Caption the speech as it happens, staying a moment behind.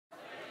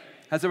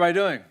How's everybody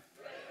doing?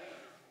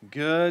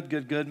 Good,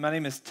 good, good. My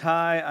name is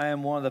Ty. I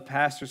am one of the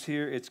pastors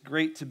here. It's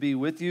great to be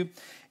with you.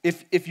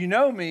 If you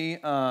know me,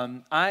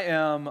 I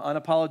am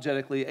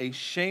unapologetically a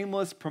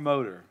shameless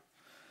promoter.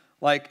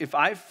 Like, if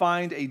I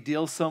find a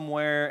deal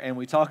somewhere and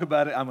we talk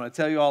about it, I'm going to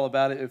tell you all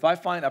about it. If I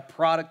find a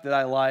product that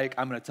I like,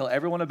 I'm going to tell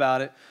everyone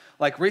about it.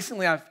 Like,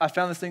 recently, I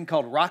found this thing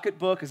called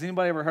Rocketbook. Has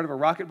anybody ever heard of a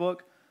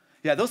Rocketbook?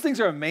 Yeah, those things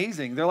are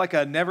amazing. They're like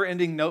a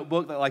never-ending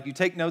notebook that, like, you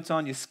take notes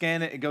on, you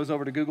scan it, it goes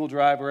over to Google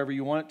Drive, wherever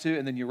you want it to,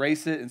 and then you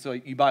erase it, and so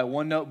you buy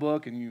one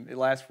notebook, and it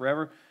lasts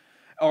forever.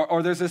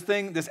 Or there's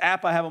this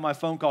app I have on my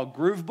phone called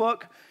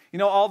Groovebook. You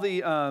know, all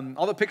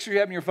the pictures you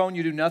have in your phone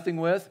you do nothing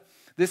with.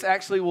 This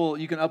actually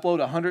you can upload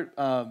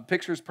 100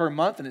 pictures per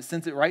month, and it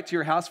sends it right to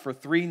your house for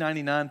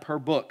 $3.99 per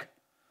book.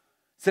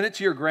 Send it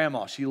to your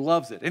grandma. She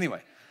loves it.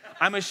 Anyway,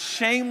 I'm a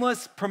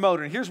shameless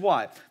promoter, and here's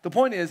why. The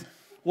point is,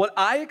 what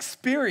I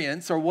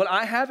experience or what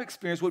I have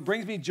experienced, what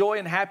brings me joy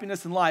and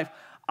happiness in life,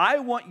 I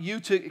want you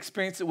to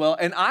experience it well.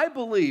 And I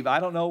believe, I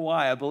don't know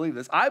why I believe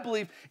this, I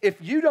believe if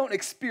you don't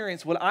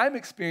experience what I'm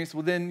experiencing,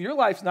 well, then your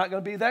life's not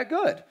going to be that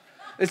good.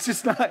 It's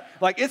just not,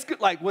 like, it's good.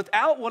 Like,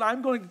 without what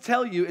I'm going to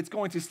tell you, it's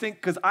going to stink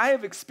because I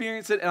have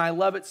experienced it and I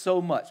love it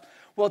so much.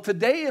 Well,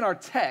 today in our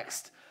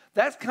text,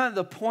 that's kind of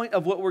the point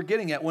of what we're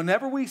getting at.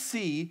 Whenever we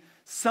see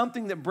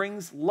something that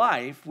brings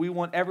life, we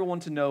want everyone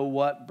to know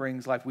what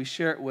brings life. We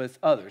share it with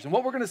others. And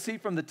what we're going to see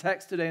from the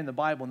text today in the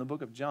Bible, in the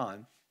book of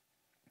John,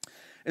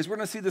 is we're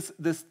going to see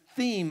this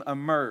theme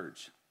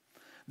emerge,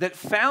 that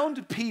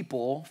found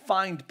people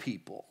find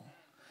people.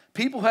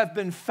 People who have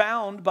been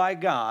found by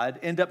God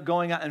end up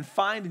going out and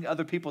finding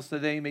other people so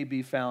they may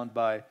be found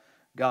by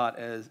God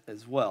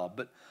as well.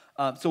 But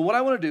so what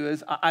I want to do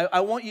is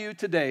I want you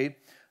today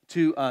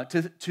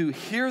to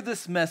hear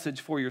this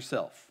message for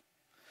yourself.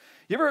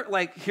 You ever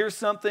like hear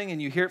something and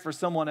you hear it for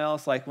someone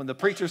else? Like when the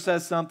preacher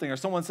says something or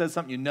someone says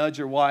something, you nudge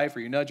your wife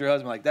or you nudge your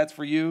husband, like, that's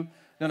for you?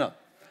 No.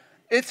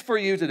 It's for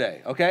you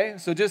today, okay?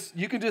 So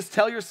you can just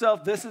tell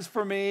yourself, this is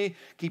for me.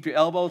 Keep your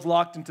elbows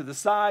locked into the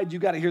side. You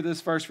got to hear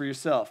this first for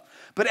yourself.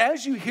 But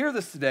as you hear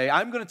this today,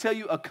 I'm going to tell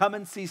you a come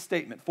and see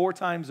statement 4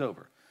 times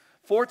over.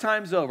 4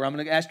 times over. I'm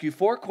going to ask you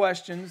 4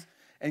 questions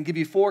and give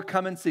you 4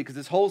 come and see, because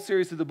this whole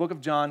series through the book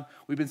of John,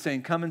 we've been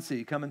saying come and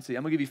see, come and see.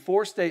 I'm going to give you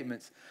 4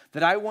 statements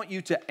that I want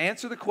you to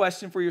answer the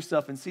question for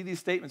yourself and see these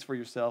statements for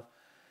yourself.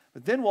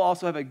 But then we'll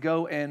also have a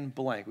go and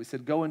blank. We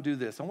said go and do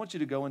this. I want you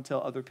to go and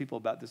tell other people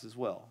about this as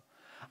well.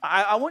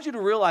 I want you to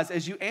realize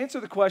as you answer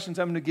the questions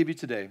I'm going to give you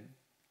today,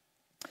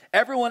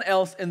 everyone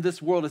else in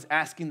this world is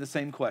asking the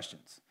same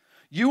questions.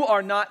 You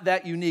are not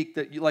that unique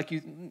that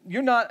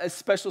you're not a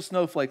special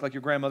snowflake like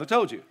your grandmother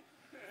told you.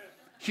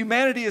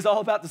 Humanity is all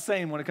about the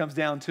same when it comes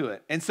down to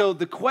it. And so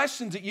the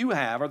questions that you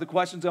have are the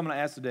questions I'm going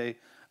to ask today,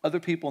 other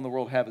people in the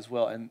world have as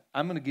well. And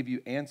I'm going to give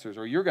you answers,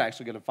 or you're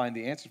actually going to find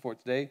the answer for it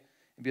today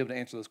and be able to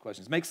answer those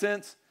questions. Make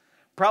sense?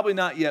 Probably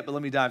not yet, but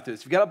let me dive into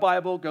this. If you've got a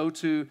Bible, go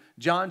to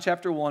John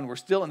chapter 1. We're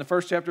still in the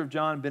first chapter of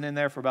John, been in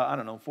there for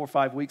about, 4 or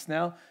 5 weeks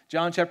now.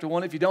 John chapter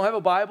 1. If you don't have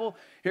a Bible,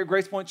 here at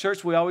Grace Point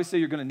Church, we always say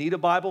you're going to need a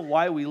Bible.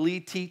 Why? We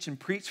lead, teach, and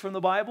preach from the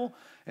Bible.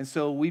 And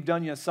so we've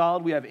done you a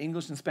solid. We have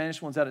English and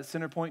Spanish ones out at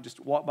Center Point. Just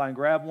walk by and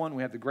grab one.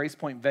 We have the Grace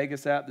Point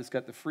Vegas app that's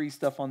got the free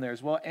stuff on there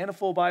as well, and a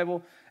full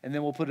Bible. And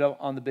then we'll put it up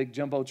on the big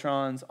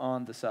Jumbotrons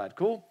on the side.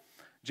 Cool?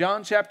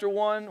 John chapter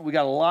 1. We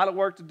got a lot of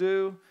work to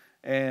do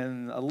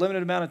and a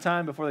limited amount of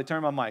time before they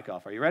turn my mic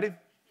off. Are you ready?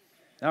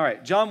 All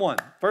right, John 1,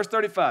 verse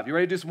 35. You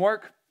ready to do some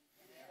work?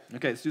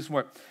 Okay, let's do some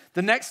work.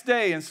 The next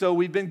day, and so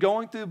we've been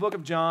going through the book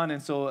of John,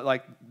 and so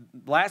like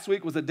last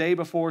week was the day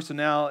before, so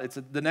now it's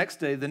the next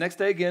day. The next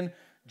day again,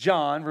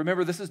 John.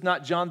 Remember, this is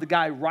not John the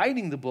guy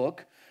writing the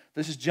book.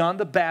 This is John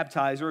the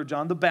Baptizer, or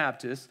John the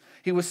Baptist.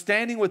 He was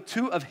standing with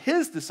 2 of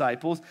his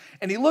disciples,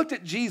 and he looked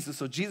at Jesus.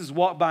 So Jesus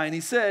walked by, and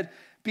he said,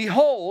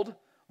 "Behold,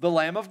 the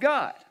Lamb of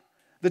God."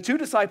 The 2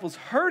 disciples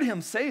heard him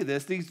say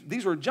this.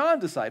 These were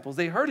John's disciples.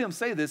 They heard him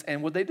say this,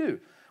 and what they do?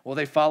 Well,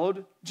 they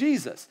followed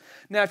Jesus.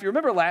 Now, if you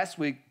remember last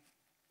week,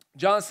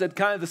 John said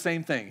kind of the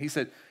same thing. He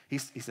said,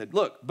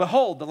 "Look,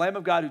 behold, the Lamb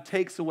of God who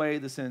takes away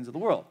the sins of the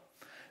world."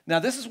 Now,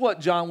 this is what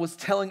John was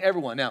telling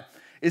everyone. Now,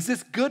 is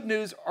this good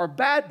news or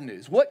bad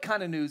news? What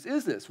kind of news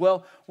is this?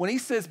 Well, when he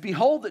says,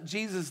 "Behold that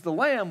Jesus is the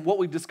Lamb," what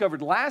we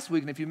discovered last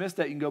week, and if you missed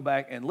that, you can go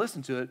back and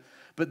listen to it,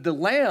 but the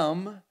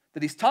Lamb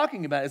that he's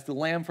talking about is the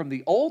lamb from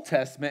the Old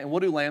Testament. And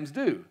what do lambs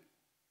do?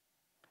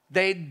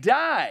 They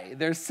die.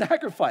 They're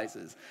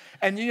sacrifices.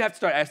 And you have to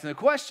start asking the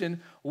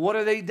question, what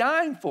are they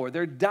dying for?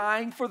 They're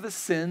dying for the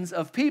sins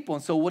of people.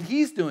 And so what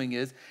he's doing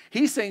is,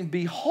 he's saying,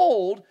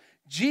 behold,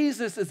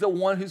 Jesus is the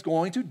one who's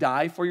going to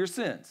die for your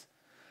sins.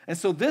 And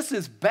so this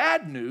is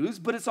bad news,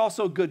 but it's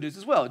also good news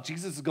as well.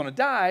 Jesus is going to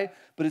die,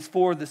 but it's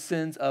for the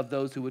sins of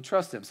those who would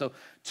trust him. So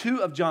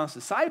 2 of John's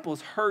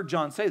disciples heard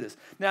John say this.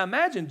 Now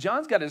imagine,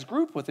 John's got his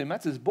group with him.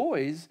 That's his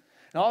boys.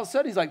 And all of a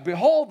sudden, he's like,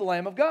 "Behold, the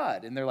Lamb of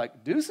God." And they're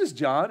like, "Deuces,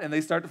 John." And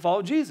they start to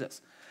follow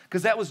Jesus.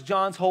 Because that was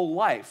John's whole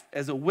life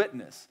as a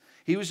witness.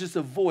 He was just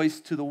a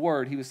voice to the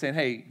word. He was saying,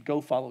 hey,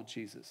 go follow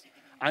Jesus.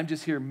 I'm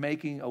just here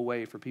making a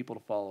way for people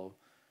to follow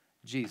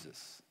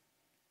Jesus.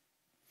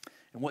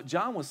 And what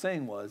John was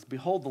saying was,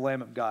 behold the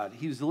Lamb of God.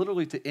 He was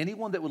literally to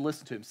anyone that would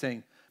listen to him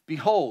saying,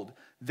 behold,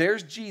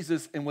 there's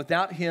Jesus, and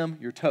without him,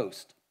 you're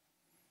toast.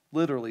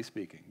 Literally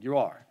speaking, you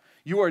are.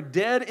 You are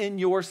dead in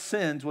your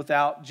sins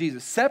without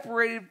Jesus,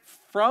 separated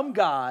from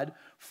God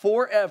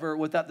forever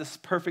without this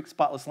perfect,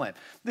 spotless Lamb.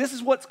 This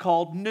is what's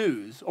called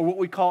news, or what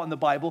we call in the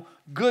Bible,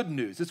 good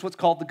news. This is what's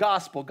called the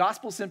gospel.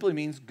 Gospel simply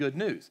means good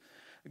news.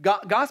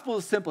 Gospel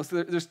is simple.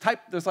 So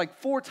there's like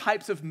 4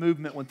 types of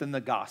movement within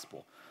the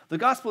gospel. The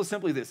gospel is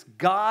simply this: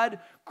 God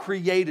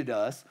created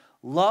us,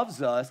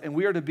 loves us, and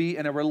we are to be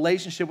in a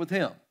relationship with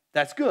him.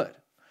 That's good.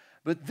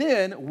 But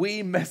then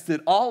we messed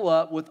it all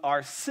up with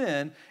our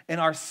sin,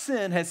 and our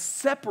sin has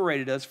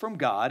separated us from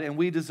God, and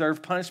we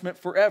deserve punishment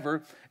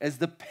forever as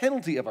the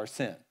penalty of our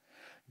sin.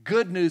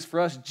 Good news for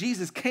us,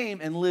 Jesus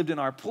came and lived in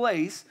our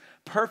place,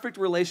 perfect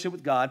relationship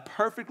with God,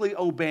 perfectly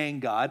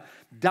obeying God,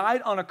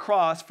 died on a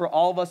cross for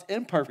all of us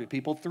imperfect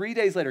people, 3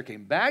 days later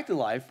came back to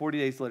life, 40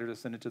 days later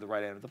ascended to the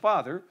right hand of the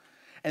Father.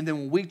 And then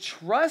when we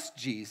trust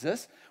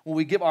Jesus, when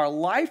we give our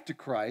life to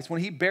Christ,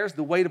 when he bears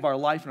the weight of our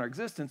life and our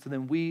existence,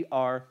 then we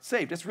are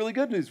saved. That's really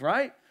good news,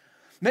 right?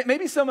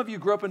 Maybe some of you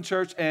grew up in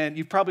church and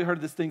you've probably heard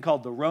of this thing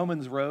called the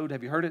Romans Road.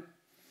 Have you heard it?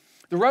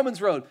 The Romans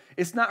Road,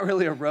 it's not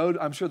really a road.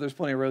 I'm sure there's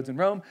plenty of roads in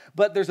Rome,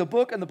 but there's a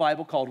book in the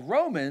Bible called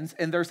Romans,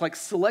 and there's like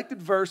selected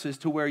verses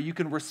to where you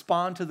can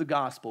respond to the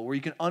gospel, where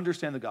you can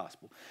understand the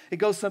gospel. It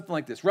goes something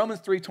like this. Romans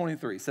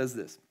 3:23 says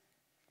this: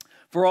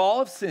 for all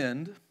have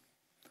sinned.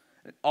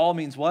 All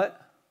means what?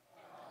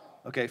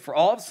 Okay, for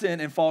all have sinned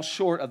and fall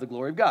short of the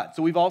glory of God.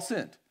 So we've all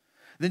sinned.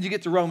 Then you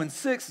get to Romans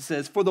 6, it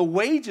says, for the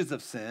wages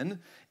of sin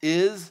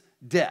is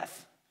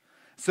death.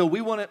 So we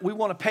want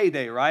a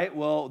payday, right?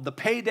 Well, the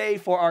payday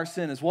for our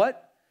sin is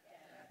what?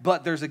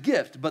 But there's a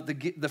gift. But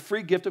the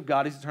free gift of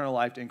God is eternal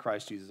life in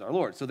Christ Jesus our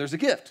Lord. So there's a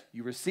gift.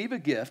 You receive a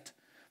gift.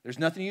 There's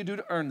nothing you do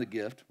to earn the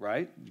gift,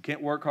 right? You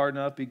can't work hard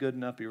enough, be good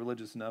enough, be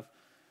religious enough.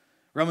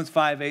 Romans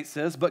 5:8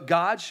 says, but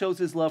God shows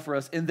his love for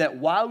us in that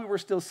while we were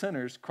still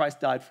sinners, Christ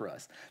died for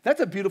us.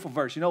 That's a beautiful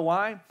verse. You know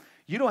why?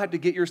 You don't have to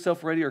get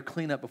yourself ready or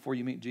clean up before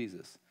you meet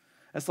Jesus.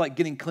 That's like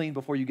getting clean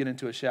before you get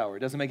into a shower.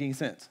 It doesn't make any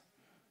sense.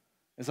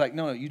 It's like,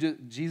 no,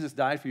 Jesus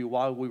died for you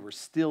while we were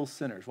still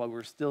sinners, while we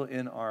were still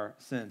in our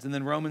sins. And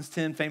then Romans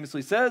 10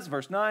 famously says,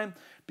 verse 9,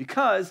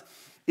 because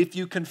if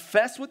you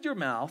confess with your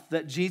mouth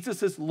that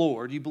Jesus is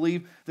Lord, you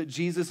believe that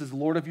Jesus is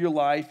Lord of your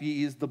life,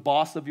 he is the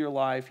boss of your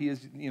life, he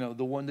is,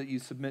 the one that you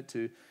submit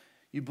to.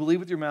 You believe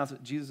with your mouth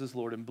that Jesus is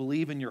Lord and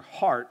believe in your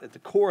heart, at the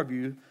core of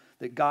you,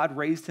 that God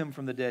raised him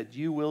from the dead,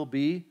 you will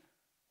be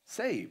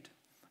saved.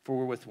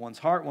 For with one's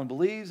heart one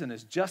believes and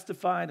is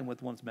justified, and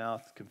with one's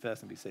mouth confess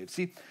and be saved.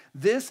 See,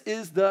 this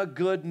is the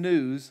good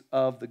news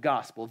of the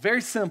gospel.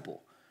 Very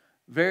simple,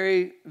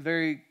 very,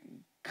 very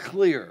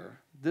clear.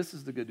 This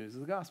is the good news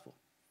of the gospel.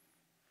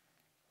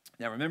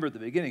 Now, remember at the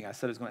beginning, I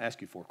said I was going to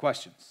ask you 4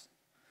 questions.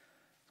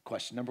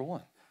 Question number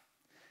 1,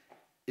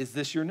 is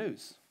this your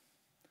news?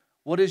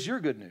 What is your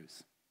good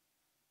news?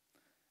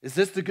 Is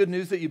this the good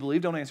news that you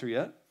believe? Don't answer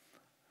yet.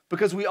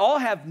 Because we all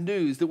have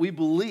news that we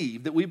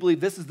believe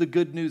this is the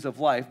good news of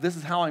life. This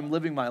is how I'm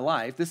living my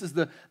life. This is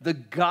the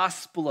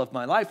gospel of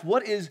my life.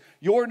 What is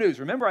your news?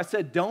 Remember, I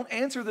said don't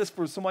answer this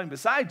for someone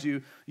beside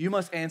you. You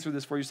must answer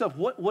this for yourself.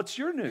 What's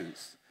your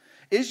news?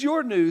 Is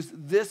your news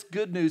this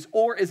good news,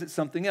 or is it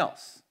something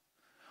else?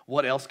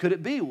 What else could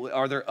it be?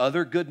 Are there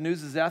other good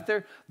newses out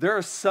there? There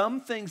are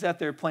some things out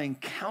there playing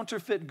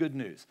counterfeit good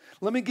news.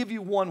 Let me give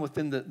you one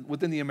within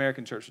the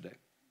American church today.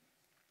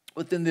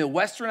 Within the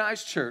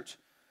westernized church,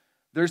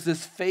 there's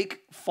this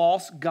fake,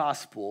 false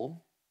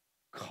gospel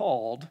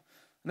called,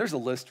 and there's a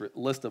list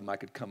of them. I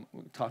could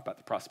talk about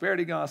the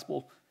prosperity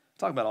gospel,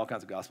 talk about all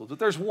kinds of gospels, but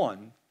there's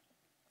one,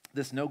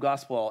 this no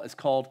gospel, is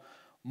called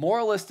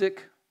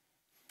moralistic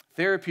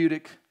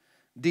therapeutic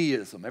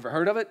deism. Ever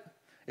heard of it?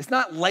 It's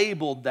not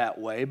labeled that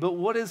way, but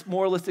what is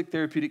moralistic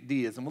therapeutic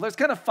deism? Well, there's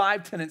kind of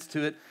 5 tenets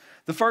to it.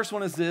 The first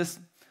one is this: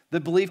 the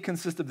belief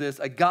consists of this: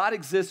 a God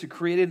exists who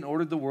created and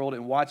ordered the world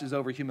and watches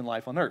over human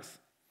life on earth.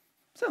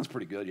 Sounds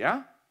pretty good,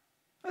 yeah?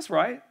 That's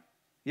right.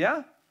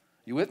 Yeah?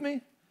 You with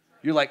me?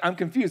 You're like, I'm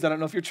confused. I don't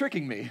know if you're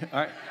tricking me. All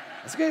right.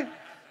 That's okay.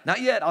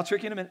 Not yet. I'll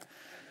trick you in a minute.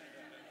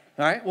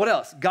 All right. What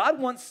else? God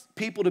wants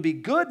people to be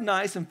good,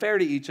 nice, and fair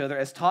to each other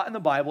as taught in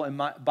the Bible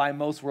and by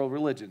most world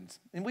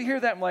religions. And we hear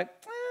that and we're like,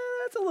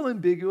 that's a little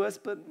ambiguous,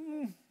 but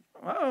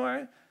all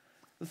right.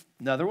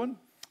 Another one.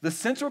 The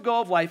central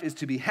goal of life is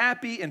to be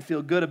happy and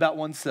feel good about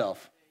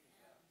oneself.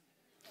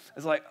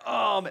 It's like,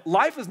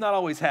 life is not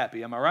always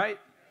happy. Am I right?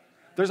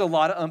 There's a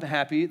lot of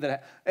unhappy,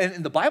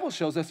 and the Bible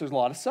shows us there's a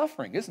lot of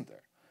suffering, isn't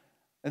there?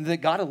 And that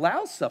God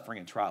allows suffering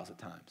and trials at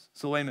times.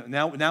 So wait a minute,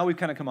 now we've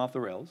kind of come off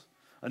the rails.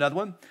 Another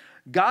one,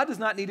 God does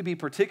not need to be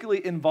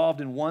particularly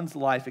involved in one's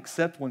life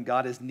except when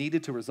God is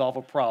needed to resolve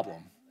a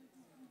problem.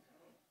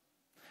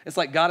 It's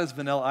like God is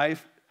vanilla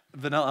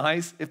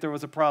ice. If there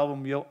was a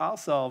problem, I'll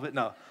solve it.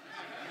 No.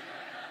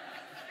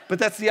 But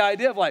that's the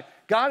idea of like,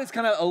 God is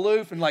kind of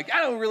aloof and like,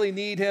 I don't really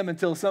need him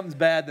until something's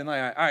bad. Then all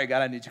right,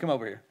 God, I need you. Come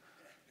over here.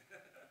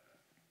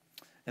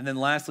 And then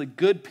lastly,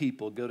 good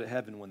people go to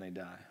heaven when they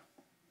die.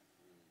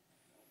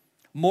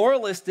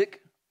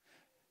 Moralistic,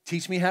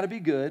 teach me how to be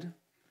good.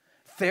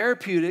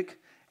 Therapeutic,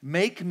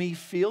 make me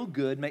feel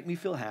good, make me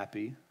feel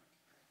happy.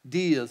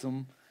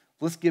 Deism,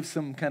 let's give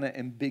some kind of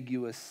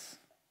ambiguous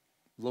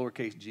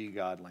lowercase g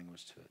God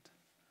language to it.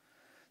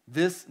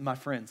 This, my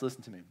friends,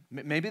 listen to me.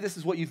 Maybe this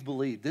is what you've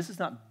believed. This is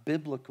not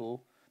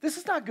biblical. This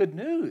is not good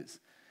news.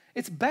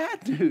 It's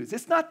bad news.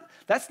 That's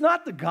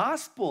not the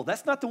gospel.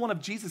 That's not the one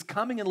of Jesus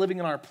coming and living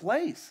in our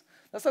place.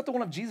 That's not the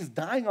one of Jesus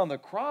dying on the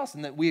cross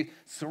and that we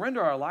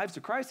surrender our lives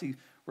to Christ. He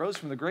rose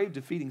from the grave,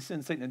 defeating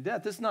sin, Satan, and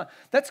death.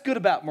 That's good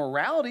about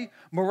morality.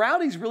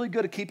 Morality is really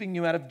good at keeping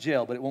you out of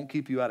jail, but it won't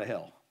keep you out of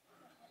hell.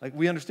 Like,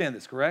 we understand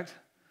this, correct?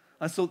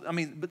 But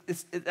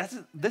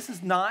this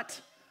is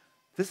not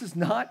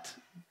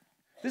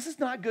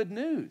good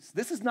news.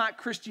 This is not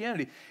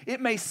Christianity.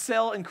 It may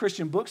sell in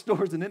Christian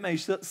bookstores and it may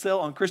sell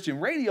on Christian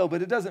radio,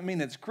 but it doesn't mean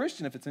it's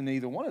Christian if it's in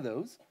either one of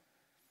those.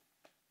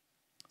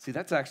 See,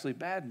 that's actually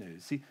bad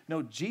news. See,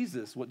 no,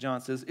 Jesus, what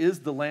John says, is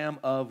the Lamb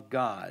of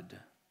God.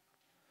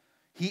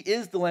 He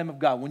is the Lamb of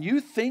God. When you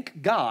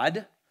think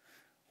God,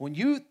 when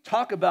you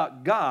talk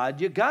about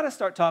God, you got to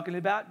start talking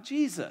about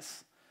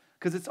Jesus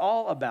because it's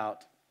all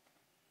about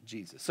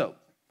Jesus. So,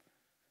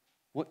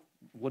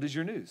 what is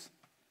your news?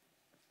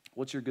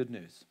 What's your good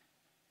news?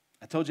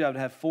 I told you I would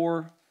have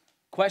 4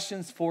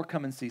 questions, 4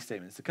 come and see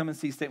statements. The come and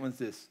see statement is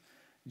this: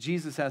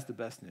 Jesus has the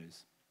best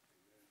news.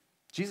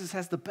 Jesus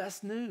has the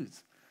best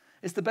news.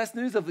 It's the best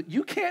news of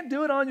you can't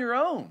do it on your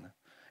own.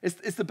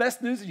 It's the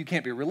best news that you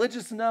can't be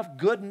religious enough,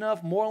 good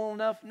enough, moral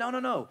enough.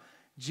 No.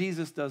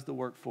 Jesus does the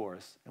work for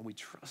us, and we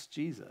trust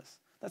Jesus.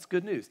 That's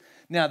good news.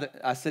 Now,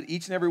 I said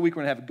each and every week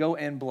we're going to have go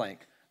and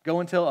blank. Go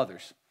and tell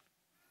others.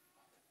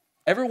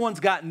 Everyone's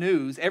got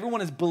news.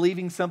 Everyone is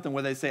believing something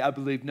where they say, I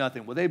believe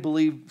nothing. Well, they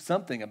believe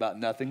something about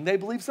nothing. They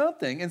believe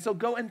something. And so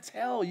go and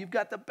tell. You've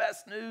got the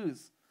best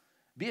news.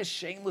 Be a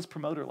shameless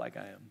promoter like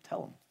I am.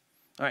 Tell them.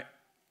 All right.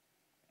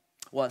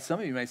 Well,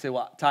 some of you may say,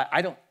 well, Ty,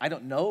 I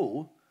don't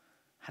know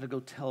how to go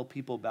tell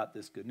people about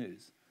this good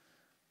news.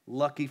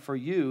 Lucky for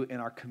you, in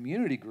our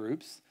community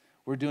groups,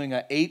 we're doing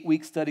an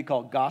 8-week study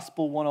called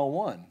Gospel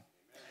 101.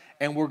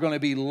 And we're going to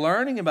be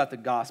learning about the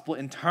gospel,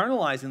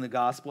 internalizing the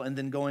gospel, and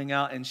then going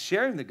out and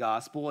sharing the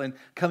gospel and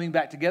coming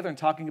back together and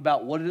talking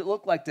about what did it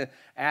look like to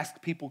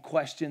ask people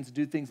questions,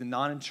 do things in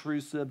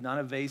non-intrusive,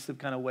 non-evasive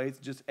kind of ways,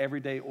 just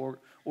everyday or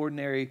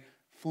ordinary,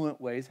 fluent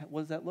ways.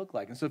 What does that look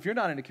like? And so if you're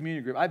not in a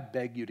community group, I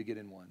beg you to get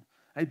in one.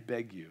 I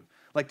beg you.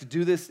 Like, to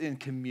do this in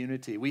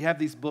community. We have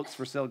these books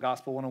for sale,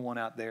 Gospel 101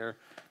 out there,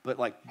 but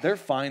like they're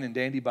fine and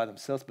dandy by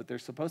themselves, but they're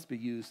supposed to be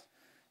used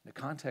in the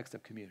context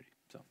of community.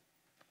 So,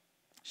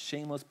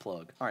 shameless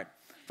plug. All right,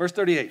 verse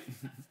 38.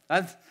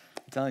 I'm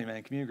telling you,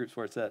 man, community group's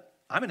where it's at.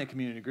 I'm in a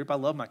community group. I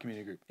love my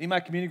community group. Any of my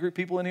community group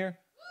people in here?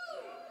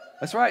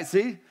 That's right,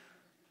 see?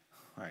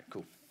 All right,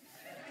 cool.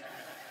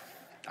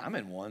 I'm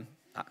in one.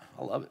 I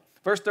love it.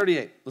 Verse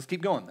 38. Let's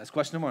keep going. That's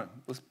question number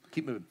 1. Let's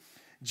keep moving.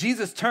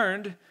 Jesus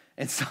turned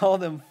and saw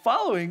them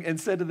following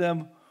and said to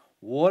them,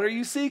 what are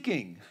you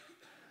seeking?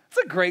 It's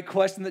a great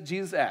question that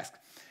Jesus asked.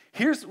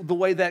 Here's the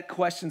way that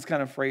question's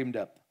kind of framed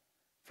up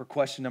for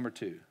question number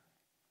 2.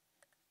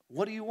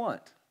 What do you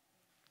want?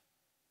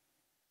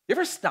 You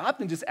ever stopped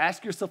and just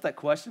ask yourself that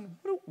question?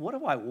 What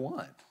do I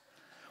want?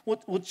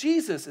 Well,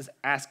 Jesus is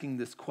asking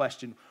this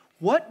question.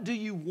 What do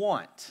you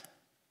want?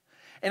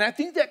 And I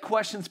think that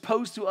question's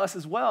posed to us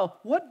as well.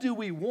 What do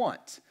we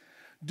want?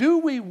 Do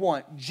we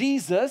want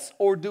Jesus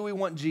or do we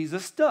want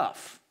Jesus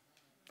stuff?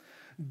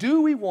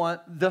 Do we want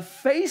the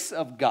face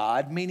of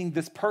God, meaning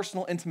this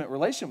personal, intimate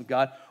relationship with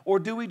God, or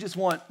do we just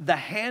want the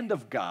hand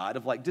of God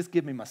of like, just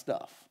give me my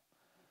stuff?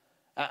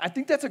 I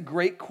think that's a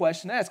great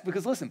question to ask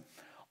because listen,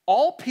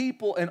 all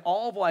people in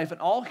all of life and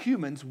all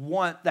humans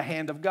want the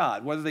hand of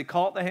God. Whether they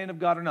call it the hand of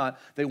God or not,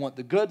 they want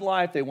the good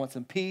life, they want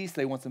some peace,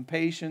 they want some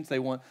patience, they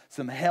want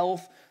some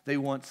health, they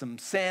want some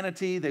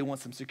sanity, they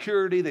want some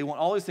security, they want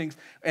all these things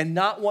and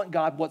not want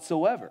God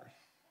whatsoever.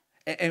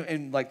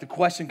 And like the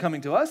question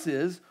coming to us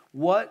is,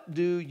 what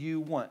do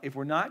you want? If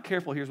we're not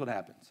careful, here's what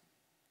happens.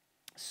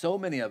 So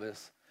many of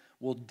us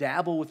will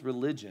dabble with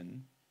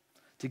religion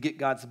to get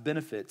God's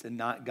benefits and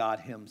not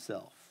God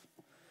himself.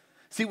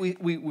 See, we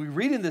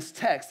read in this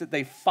text that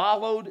they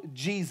followed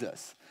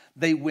Jesus.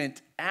 They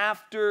went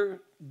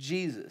after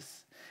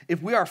Jesus.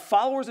 If we are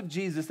followers of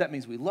Jesus, that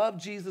means we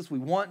love Jesus, we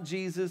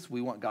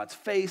want God's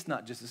face,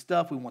 not just his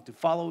stuff. We want to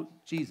follow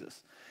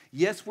Jesus.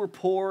 Yes, we're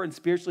poor and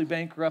spiritually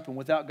bankrupt, and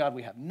without God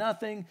we have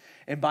nothing.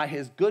 And by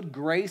his good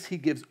grace, he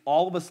gives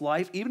all of us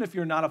life. Even if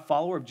you're not a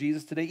follower of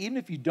Jesus today, even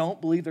if you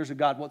don't believe there's a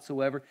God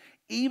whatsoever,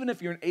 even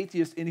if you're an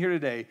atheist in here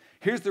today,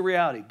 here's the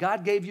reality.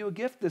 God gave you a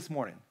gift this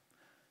morning.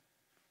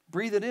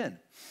 Breathe it in.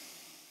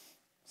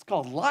 It's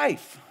called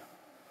life.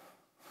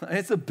 And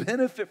it's a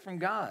benefit from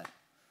God.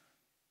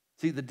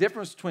 See, the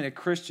difference between a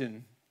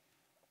Christian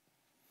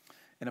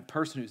and a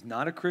person who's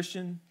not a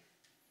Christian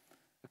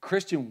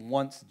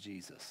wants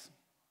Jesus.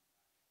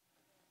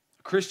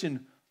 A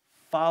Christian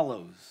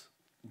follows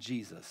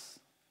Jesus.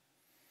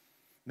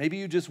 Maybe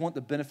you just want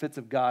the benefits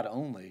of God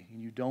only,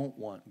 and you don't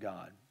want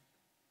God.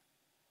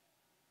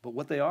 But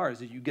what they are is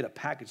that you get a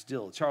package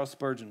deal. Charles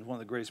Spurgeon, one of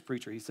the greatest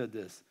preachers, he said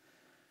this.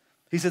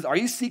 He says, are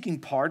you seeking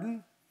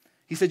pardon?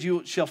 He said,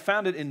 you shall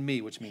find it in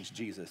me, which means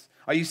Jesus.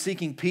 Are you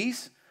seeking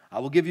peace? I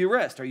will give you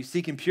rest. Are you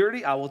seeking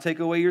purity? I will take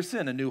away your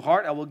sin. A new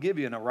heart I will give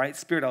you, and a right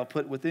spirit I will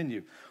put within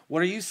you.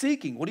 What are you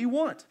seeking? What do you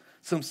want?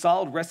 Some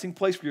solid resting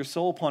place for your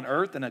soul upon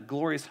earth and a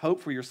glorious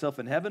hope for yourself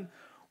in heaven?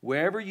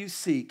 Wherever you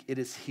seek, it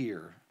is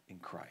here in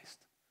Christ.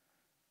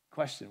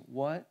 Question,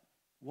 what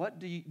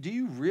do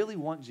you really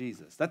want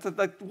Jesus?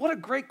 What a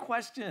great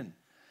question.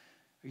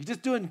 Are you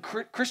just doing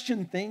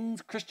Christian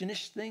things,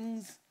 Christianish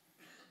things?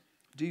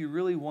 Do you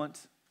really want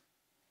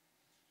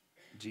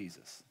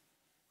Jesus?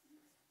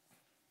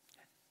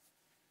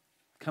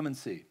 Come and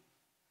see.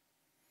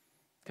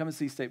 Come and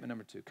see statement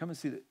number 2. Come and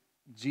see that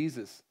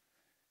Jesus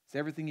is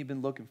everything you've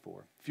been looking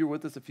for. If you were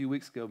with us a few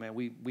weeks ago, man,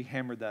 we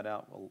hammered that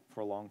out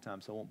for a long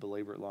time, so I won't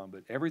belabor it long,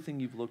 but everything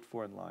you've looked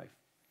for in life,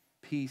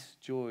 peace,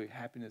 joy,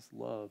 happiness,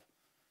 love,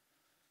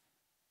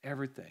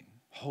 everything,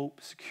 hope,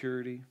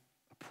 security,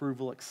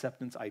 approval,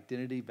 acceptance,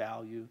 identity,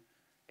 value,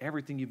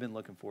 everything you've been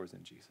looking for is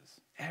in Jesus.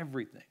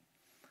 Everything.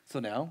 So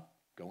now,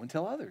 go and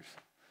tell others.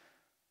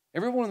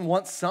 Everyone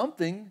wants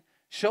something.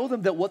 Show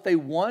them that what they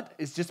want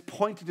is just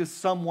pointing to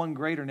someone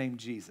greater named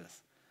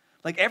Jesus.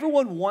 Like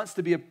everyone wants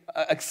to be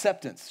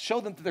acceptance. Show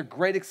them that their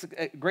greatest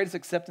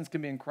acceptance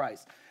can be in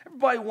Christ.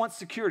 Everybody wants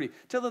security.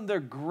 Tell them their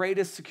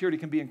greatest security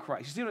can be in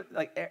Christ. You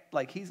see,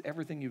 like he's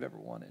everything you've ever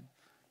wanted.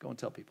 Go and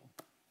tell people.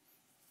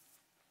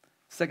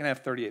 Second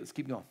half 38. Let's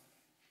keep going.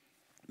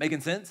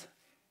 Making sense?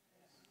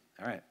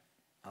 All right.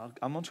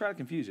 I'm going to try to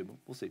confuse you, but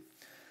we'll see.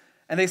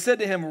 And they said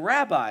to him,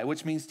 Rabbi,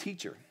 which means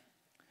teacher,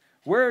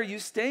 where are you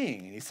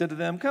staying? And he said to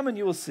them, come and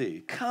you will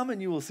see. Come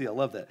and you will see. I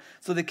love that.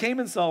 So they came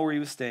and saw where he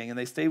was staying, and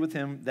they stayed with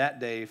him that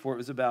day, for it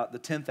was about the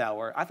 10th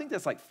hour. I think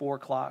that's like 4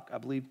 o'clock, I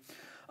believe.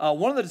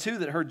 One of the two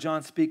that heard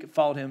John speak,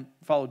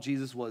 followed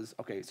Jesus was,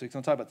 okay, so he's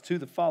going to talk about the two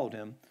that followed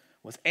him,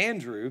 was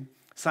Andrew,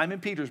 Simon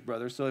Peter's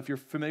brother. So if you're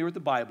familiar with the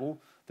Bible,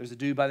 there's a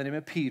dude by the name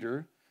of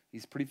Peter.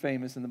 He's pretty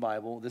famous in the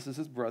Bible. This is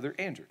his brother,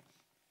 Andrew.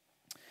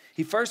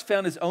 He first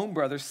found his own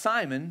brother,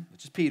 Simon,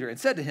 which is Peter, and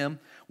said to him,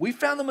 we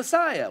found the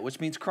Messiah, which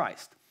means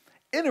Christ.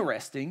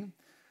 Interesting,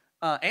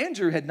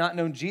 Andrew had not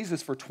known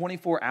Jesus for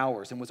 24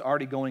 hours and was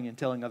already going and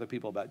telling other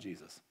people about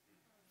Jesus.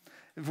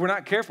 If we're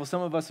not careful,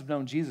 some of us have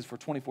known Jesus for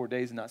 24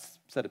 days and not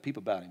said a peep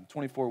about him,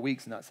 24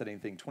 weeks and not said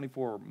anything,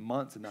 24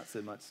 months and not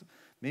said much.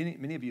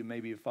 Many of you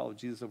maybe have followed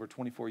Jesus over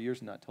 24 years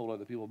and not told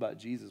other people about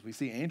Jesus. We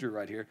see Andrew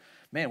right here,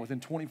 man, within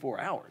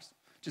 24 hours,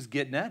 just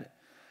getting at it.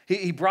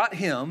 He brought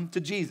him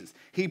to Jesus.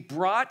 He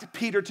brought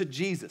Peter to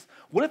Jesus.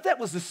 What if that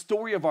was the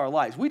story of our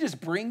lives? We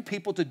just bring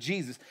people to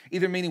Jesus,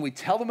 either meaning we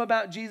tell them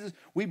about Jesus,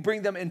 we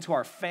bring them into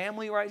our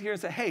family right here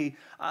and say, hey,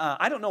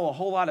 I don't know a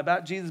whole lot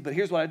about Jesus, but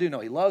here's what I do know.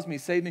 He loves me,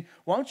 saved me.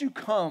 Why don't you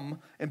come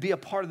and be a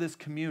part of this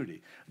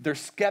community? They're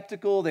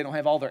skeptical. They don't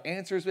have all their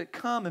answers, but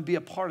come and be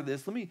a part of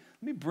this. Let me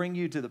bring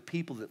you to the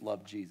people that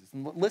love Jesus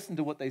and listen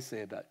to what they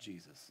say about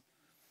Jesus.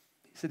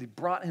 He said he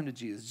brought him to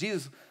Jesus.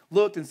 Jesus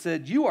looked and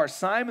said, you are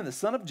Simon, the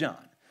son of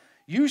John.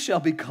 You shall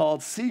be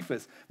called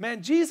Cephas.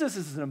 Man, Jesus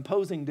is an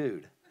imposing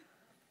dude.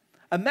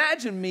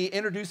 Imagine me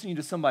introducing you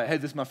to somebody. Hey,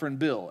 this is my friend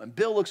Bill. And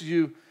Bill looks at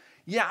you.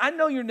 Yeah, I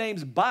know your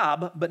name's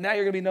Bob, but now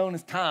you're going to be known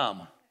as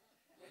Tom.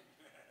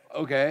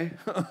 Okay.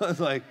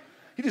 It's like,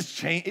 he just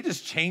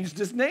changed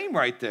his name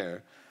right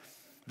there.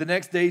 The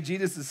next day,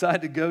 Jesus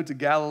decided to go to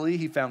Galilee.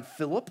 He found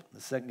Philip, the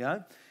second guy.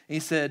 And he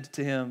said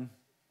to him,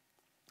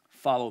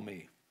 follow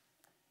me.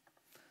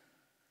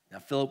 Now,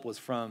 Philip was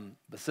from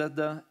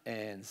Bethsaida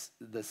and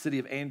the city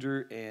of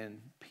Andrew and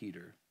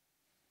Peter.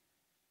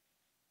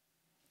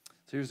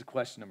 So here's the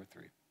question number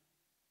 3.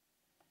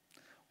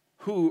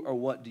 Who or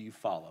what do you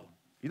follow?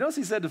 You notice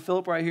he said to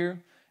Philip right here,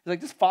 he's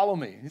like, just follow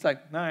me. He's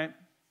like, all right.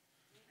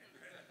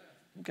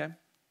 Okay.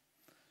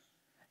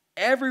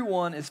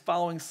 Everyone is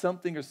following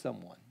something or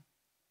someone.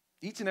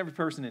 Each and every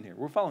person in here.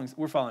 We're following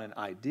an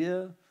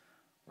idea.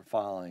 We're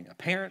following a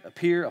parent, a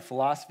peer, a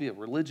philosophy, a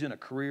religion, a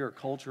career, a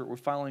culture. We're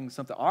following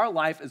something. Our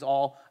life is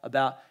all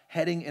about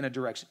heading in a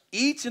direction.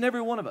 Each and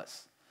every one of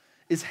us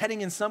is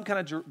heading in some kind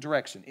of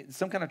direction,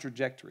 some kind of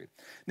trajectory.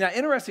 Now,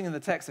 interesting in the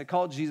text, they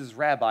called Jesus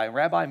rabbi, and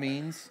rabbi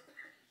means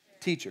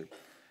teacher.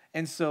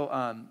 And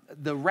so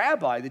the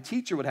rabbi, the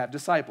teacher, would have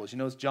disciples. You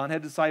know, John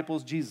had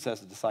disciples, Jesus has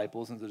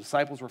disciples, and the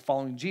disciples were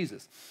following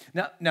Jesus.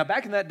 Now,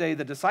 back in that day,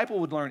 the disciple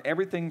would learn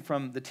everything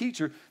from the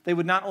teacher. They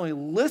would not only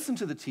listen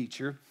to the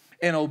teacher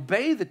and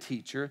obey the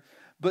teacher,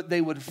 but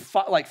they would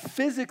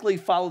physically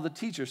follow the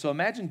teacher. So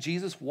imagine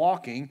Jesus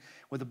walking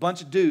with a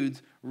bunch of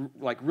dudes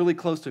like really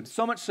close to him.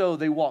 So much so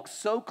they walked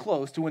so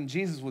close to when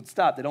Jesus would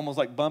stop, they'd almost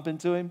like bump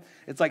into him.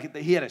 It's like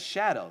he had a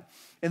shadow.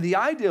 And the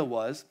idea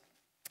was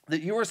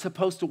that you were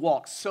supposed to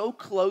walk so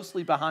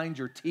closely behind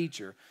your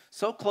teacher,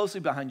 so closely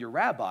behind your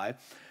rabbi,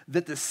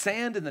 that the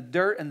sand and the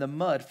dirt and the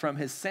mud from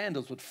his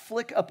sandals would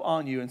flick up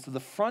on you, and so the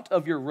front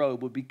of your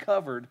robe would be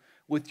covered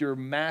with your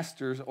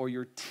master's or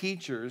your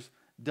teacher's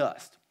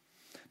dust.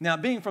 Now,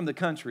 being from the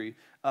country,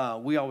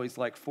 we always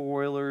like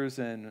four-wheelers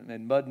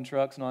and mud and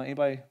trucks and all.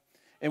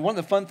 And one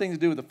of the fun things to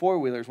do with the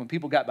four-wheelers, when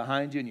people got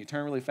behind you and you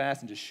turn really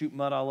fast and just shoot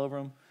mud all over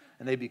them,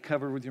 and they'd be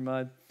covered with your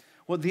mud.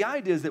 Well, the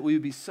idea is that we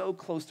would be so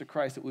close to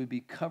Christ that we would be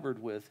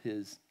covered with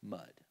his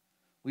mud.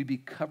 We'd be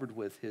covered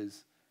with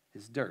his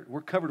dirt.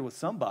 We're covered with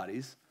some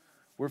bodies.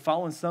 We're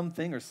following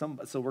something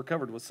so we're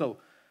covered with. So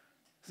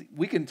see,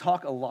 we can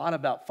talk a lot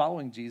about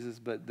following Jesus,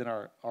 but then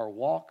our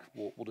walk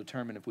will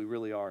determine if we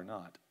really are or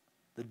not.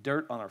 The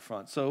dirt on our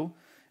front. So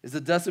is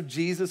the dust of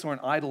Jesus or an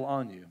idol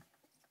on you?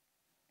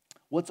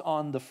 What's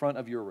on the front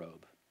of your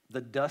robe?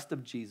 The dust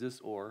of Jesus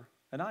or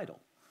an idol?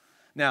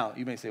 Now,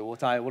 you may say, well,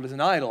 Ty, what is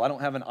an idol? I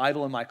don't have an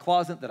idol in my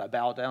closet that I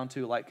bow down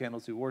to, light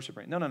candles to, worship.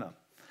 No.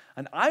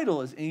 An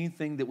idol is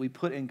anything that we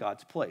put in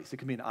God's place. It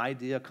can be an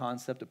idea, a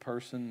concept, a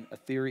person, a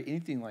theory,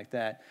 anything like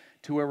that,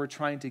 to where we're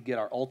trying to get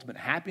our ultimate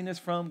happiness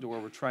from, to where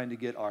we're trying to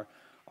get our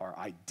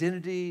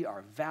identity,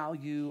 our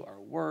value, our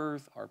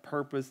worth, our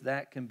purpose.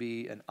 That can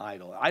be an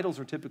idol. Idols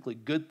are typically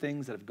good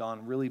things that have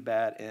gone really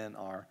bad in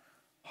our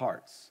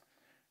hearts.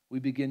 We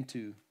begin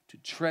to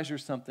treasure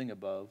something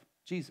above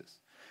Jesus.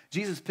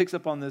 Jesus picks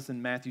up on this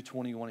in Matthew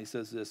 21. He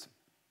says this,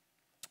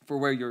 for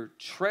where your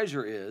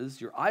treasure is,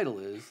 your idol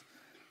is,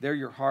 there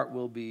your heart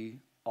will be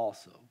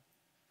also.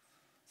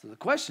 So the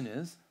question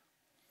is,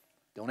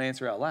 don't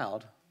answer out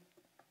loud.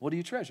 What do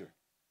you treasure?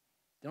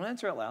 Don't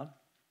answer out loud.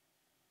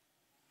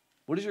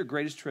 What is your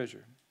greatest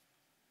treasure?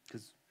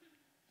 Because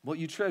what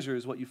you treasure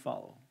is what you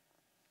follow.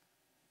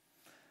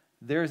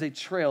 There is a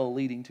trail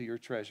leading to your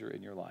treasure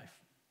in your life.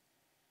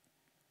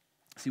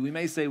 See, we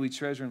may say we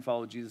treasure and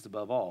follow Jesus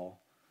above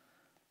all,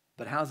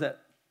 but how does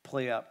that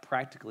play out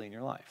practically in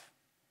your life?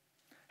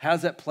 How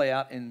does that play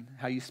out in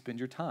how you spend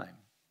your time?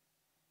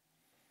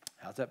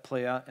 How does that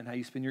play out in how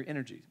you spend your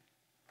energy?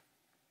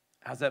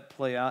 How does that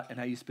play out in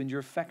how you spend your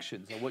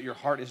affections and what your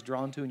heart is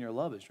drawn to and your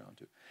love is drawn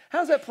to? How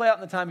does that play out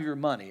in the time of your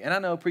money? And I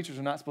know preachers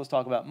are not supposed to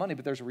talk about money,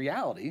 but there's a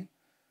reality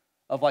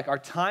of like our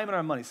time and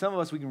our money. Some of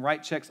us, we can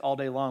write checks all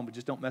day long, but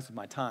just don't mess with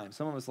my time.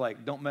 Some of us like,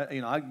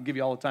 I can give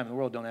you all the time in the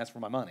world, don't ask for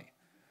my money.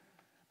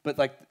 But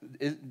like,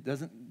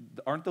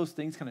 aren't those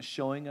things kind of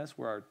showing us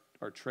where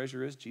our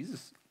treasure is?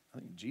 I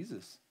think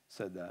Jesus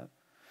said that.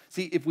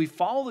 See, if we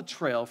follow the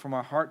trail from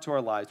our heart to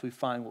our lives, we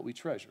find what we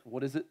treasure.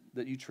 What is it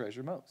that you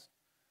treasure most?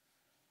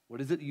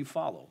 What is it you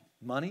follow?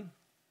 Money?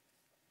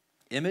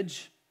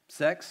 Image?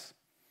 Sex?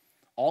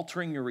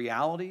 Altering your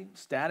reality?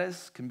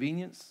 Status?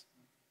 Convenience?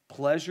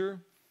 Pleasure?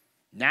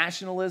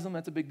 Nationalism?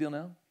 That's a big deal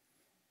now.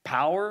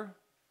 Power?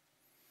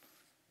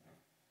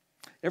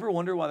 Ever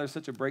wonder why there's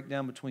such a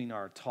breakdown between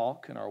our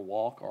talk and our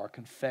walk, or our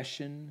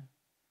confession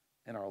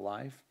and our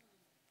life?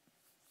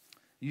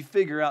 You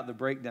figure out the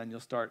breakdown,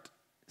 you'll start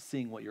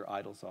seeing what your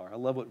idols are. I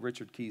love what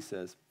Richard Key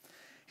says.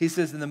 He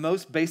says, in the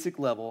most basic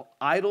level,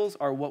 idols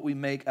are what we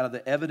make out of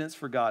the evidence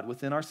for God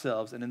within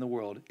ourselves and in the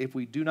world if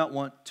we do not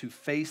want to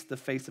face the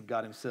face of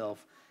God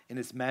himself in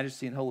his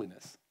majesty and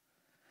holiness.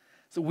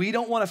 So we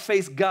don't want to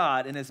face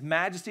God in his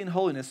majesty and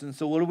holiness, and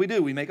so what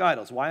do? We make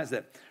idols. Why is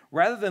that?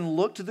 Rather than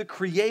look to the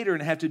Creator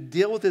and have to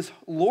deal with his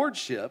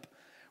lordship,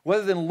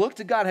 rather than look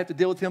to God and have to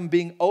deal with him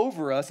being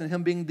over us and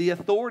him being the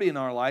authority in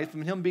our life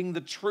and him being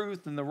the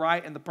truth and the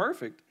right and the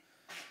perfect,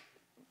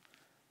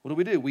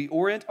 what do? We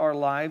orient our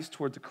lives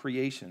toward the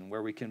creation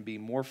where we can be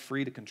more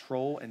free to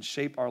control and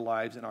shape our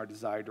lives in our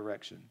desired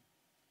direction.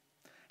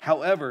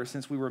 However,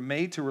 since we were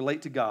made to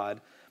relate to God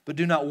but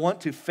do not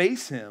want to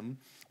face him,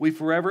 we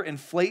forever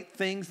inflate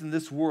things in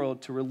this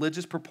world to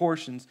religious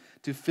proportions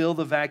to fill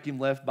the vacuum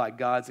left by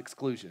God's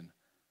exclusion.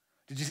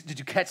 Did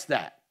you catch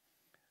that?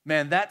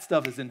 Man, that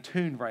stuff is in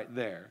tune right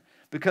there.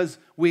 Because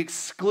we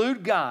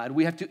exclude God,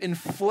 we have to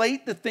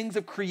inflate the things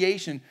of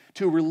creation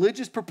to a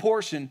religious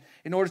proportion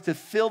in order to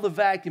fill the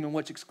vacuum in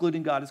which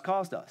excluding God has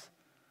caused us.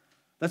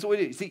 That's what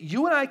we do. See,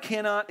 you and I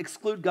cannot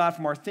exclude God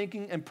from our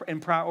thinking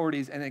and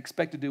priorities and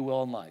expect to do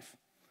well in life.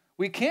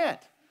 We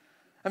can't.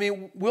 I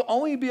mean, we'll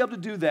only be able to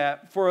do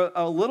that for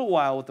a little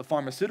while with the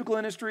pharmaceutical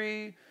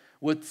industry,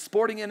 with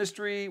sporting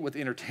industry, with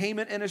the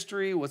entertainment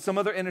industry, with some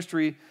other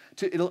industry.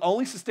 It'll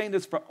only sustain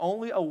us for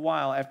only a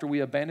while after we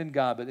abandon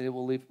God, but it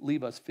will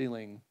leave us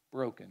feeling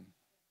broken,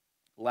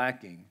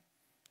 lacking,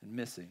 and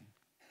missing.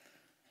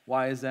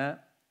 Why is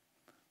that?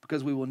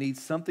 Because we will need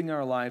something in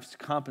our lives to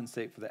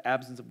compensate for the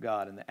absence of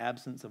God and the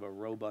absence of a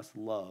robust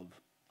love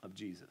of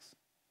Jesus.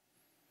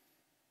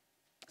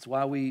 That's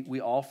why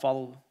we all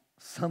follow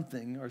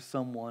something or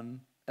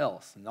someone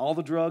else. And all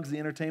the drugs, the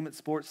entertainment,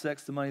 sports,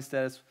 sex, the money,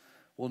 status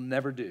will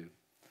never do.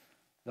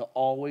 They'll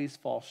always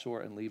fall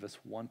short and leave us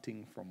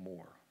wanting for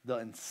more. They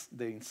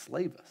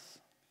enslave us.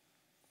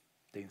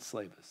 They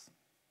enslave us.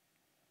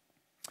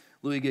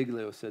 Louis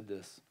Giglio said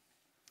this: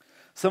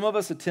 some of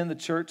us attend the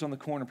church on the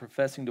corner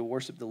professing to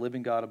worship the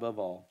living God above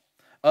all.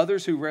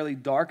 Others who rarely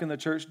darken the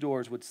church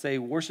doors would say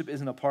worship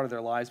isn't a part of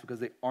their lives because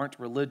they aren't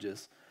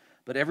religious,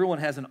 but everyone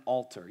has an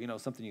altar,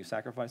 something you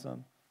sacrifice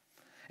on.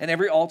 And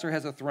every altar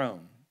has a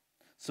throne.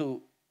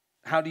 So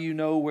how do you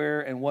know where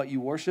and what you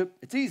worship?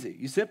 It's easy.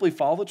 You simply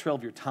follow the trail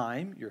of your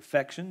time, your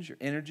affections, your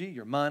energy,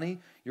 your money,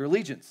 your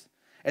allegiance.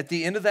 At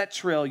the end of that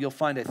trail, you'll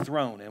find a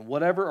throne, and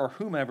whatever or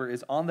whomever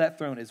is on that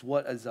throne is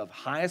what is of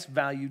highest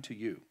value to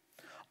you.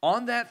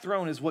 On that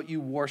throne is what you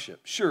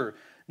worship. Sure,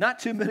 not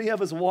too many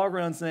of us walk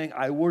around saying,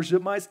 I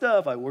worship my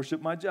stuff, I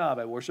worship my job,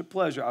 I worship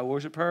pleasure, I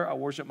worship her, I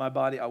worship my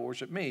body, I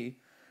worship me.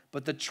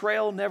 But the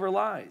trail never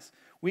lies.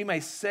 We may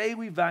say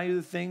we value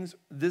the things,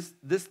 this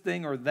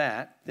thing or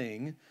that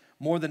thing,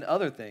 more than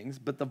other things,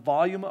 but the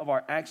volume of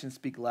our actions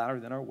speak louder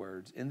than our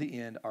words. In the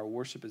end, our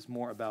worship is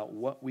more about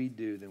what we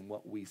do than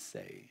what we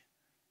say.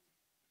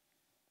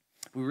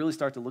 We really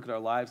start to look at our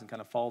lives and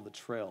kind of follow the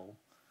trail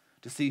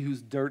to see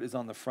whose dirt is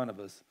on the front of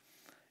us.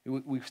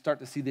 We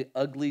start to see the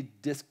ugly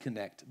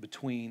disconnect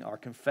between our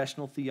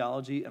confessional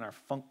theology and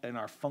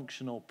our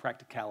functional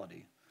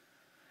practicality.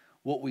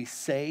 What we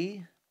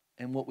say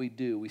and what we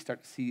do, we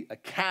start to see a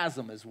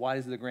chasm as wide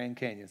as the Grand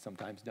Canyon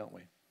sometimes, don't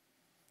we?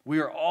 We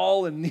are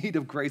all in need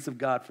of grace of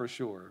God for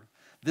sure.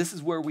 This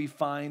is where we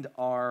find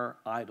our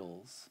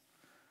idols.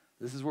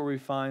 This is where we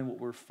find what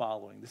we're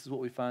following. This is what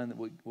we find,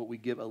 what we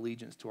give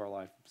allegiance to our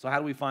life. So how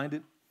do we find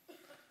it?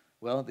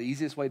 Well, the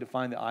easiest way to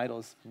find the idol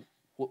is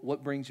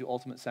what brings you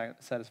ultimate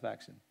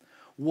satisfaction.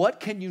 What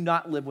can you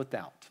not live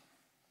without?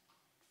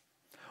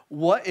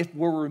 What if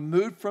we're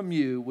removed from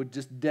you would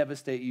just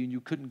devastate you and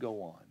you couldn't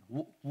go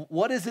on?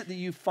 What is it that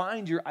you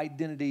find your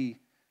identity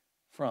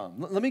from?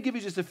 Let me give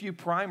you just a few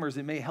primers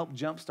that may help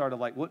jumpstart of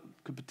like what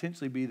could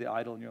potentially be the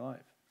idol in your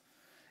life.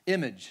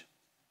 Image.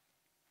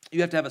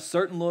 You have to have a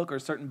certain look or a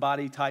certain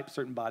body type,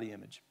 certain body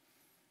image.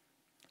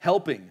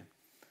 Helping.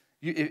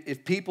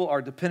 If people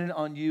are dependent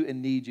on you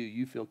and need you,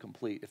 you feel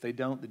complete. If they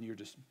don't, then you're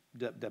just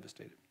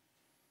devastated.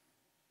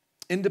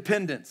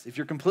 Independence. If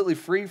you're completely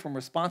free from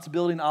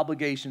responsibility and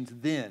obligations,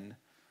 then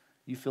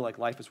you feel like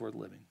life is worth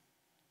living.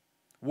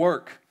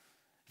 Work.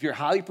 If you're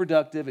highly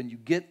productive and you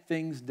get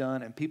things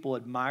done and people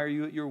admire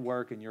you at your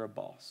work and you're a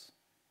boss.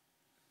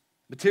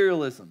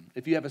 Materialism.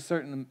 If you have a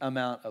certain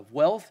amount of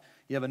wealth,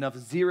 you have enough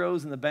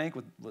zeros in the bank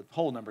with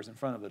whole numbers in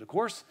front of it, of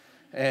course,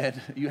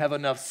 and you have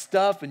enough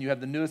stuff and you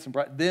have the newest and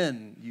bright,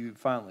 then you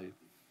finally.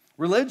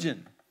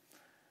 Religion.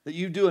 That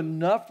you do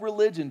enough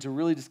religion to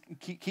really just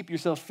keep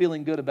yourself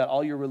feeling good about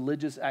all your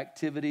religious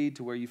activity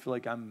to where you feel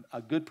like I'm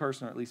a good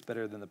person or at least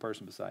better than the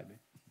person beside me.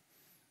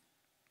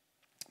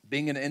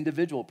 Being an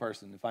individual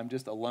person, if I'm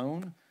just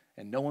alone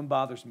and no one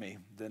bothers me,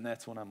 then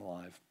that's when I'm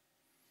alive.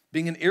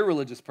 Being an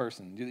irreligious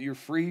person, you're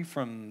free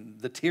from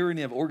the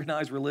tyranny of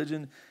organized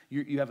religion,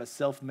 you have a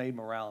self-made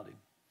morality.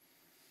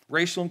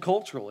 Racial and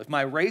cultural, if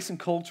my race and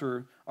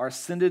culture are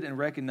ascended and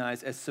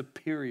recognized as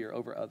superior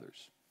over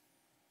others.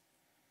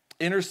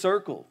 Inner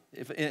circle,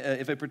 if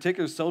a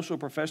particular social or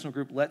professional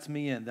group lets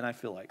me in, then I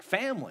feel like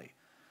family.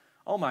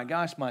 Oh my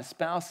gosh, my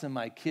spouse and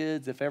my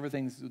kids, if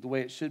everything's the way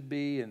it should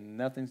be and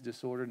nothing's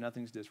disordered,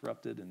 nothing's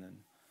disrupted, and then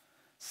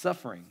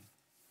suffering.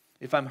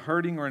 If I'm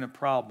hurting or in a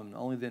problem,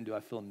 only then do I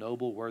feel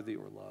noble, worthy,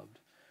 or loved.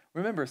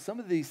 Remember, some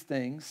of those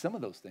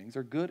things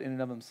are good in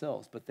and of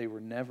themselves, but they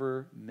were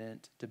never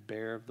meant to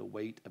bear the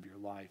weight of your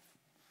life.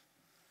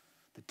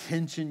 The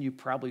tension you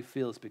probably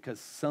feel is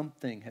because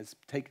something has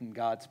taken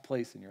God's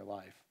place in your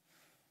life.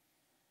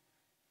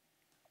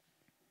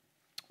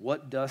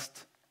 What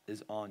dust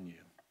is on you?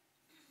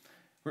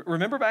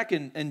 Remember back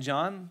in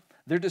John,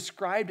 they're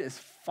described as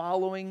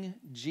following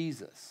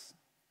Jesus.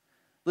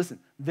 Listen,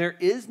 there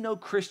is no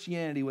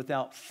Christianity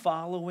without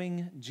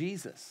following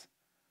Jesus.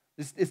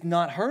 It's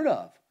not heard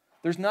of.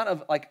 There's not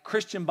a like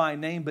Christian by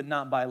name but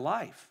not by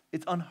life.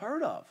 It's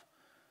unheard of.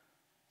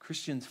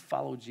 Christians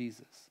follow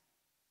Jesus.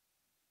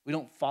 We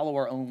don't follow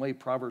our own way.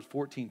 Proverbs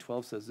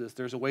 14:12 says this,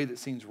 there's a way that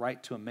seems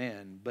right to a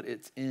man, but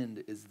its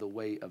end is the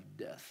way of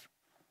death.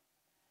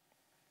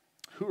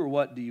 Who or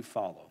what do you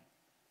follow?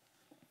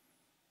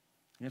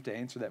 You have to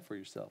answer that for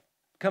yourself.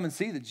 Come and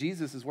see that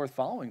Jesus is worth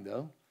following,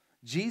 though.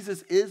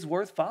 Jesus is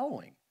worth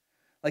following.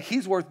 Like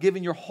he's worth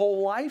giving your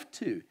whole life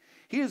to.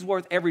 He is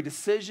worth every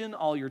decision,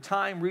 all your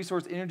time,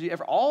 resource, energy,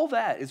 all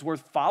that is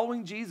worth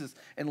following Jesus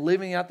and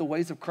living out the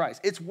ways of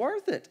Christ. It's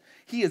worth it.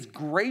 He is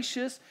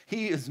gracious.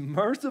 He is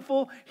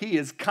merciful. He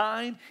is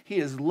kind. He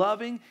is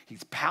loving.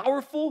 He's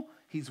powerful.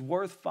 He's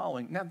worth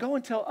following. Now go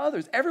and tell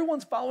others.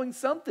 Everyone's following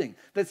something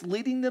that's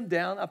leading them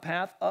down a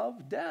path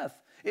of death.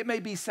 It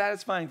may be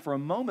satisfying for a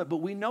moment, but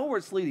we know where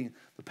it's leading.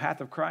 The path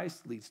of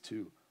Christ leads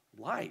to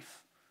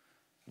life.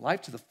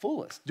 Life to the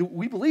fullest. Do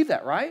we believe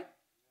that, right?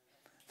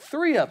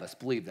 3 of us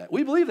believe that.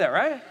 We believe that,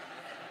 right?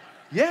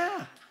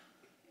 Yeah,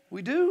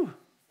 we do.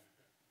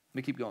 Let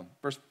me keep going.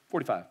 Verse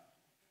 45.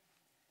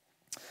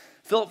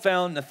 Philip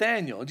found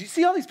Nathanael. Do you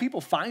see all these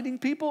people finding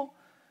people?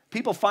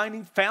 People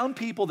found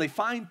people, they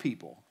find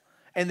people.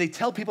 And they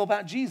tell people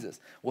about Jesus.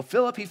 Well,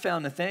 Philip, he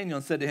found Nathanael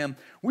and said to him,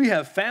 we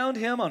have found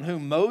him on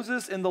whom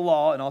Moses in the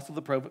law and also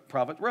the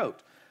prophet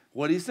wrote.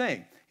 What is he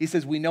saying? He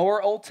says, we know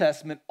our Old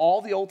Testament,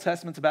 all the Old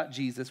Testaments about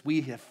Jesus,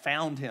 we have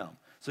found him.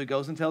 So he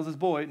goes and tells his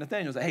boy,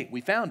 Nathanael, hey, we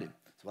found him.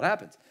 So what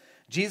happens?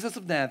 Jesus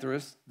of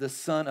Nazareth, the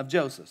son of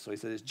Joseph. So he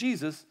said, it's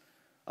Jesus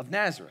of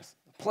Nazareth,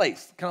 a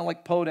place, kind of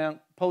like Podunk,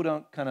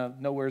 kind of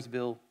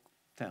Nowheresville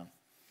town.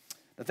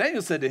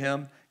 Nathanael said to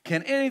him,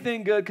 can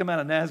anything good come out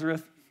of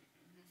Nazareth?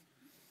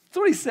 That's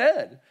what he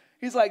said.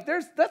 He's like,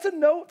 that's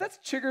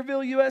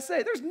Chickerville,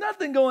 USA. There's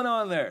nothing going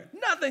on there.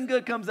 Nothing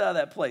good comes out of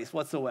that place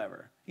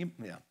whatsoever.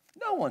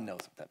 No one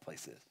knows what that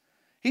place is.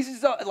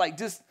 He's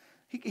just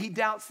he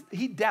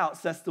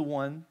doubts that's the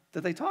one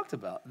that they talked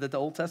about, that the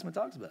Old Testament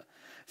talks about.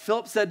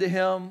 Philip said to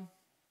him,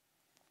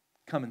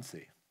 come and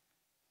see.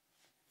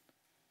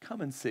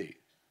 Come and see.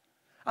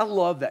 I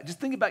love that. Just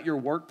think about your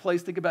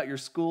workplace, think about your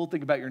school,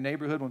 think about your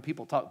neighborhood when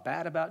people talk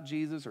bad about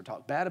Jesus or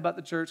talk bad about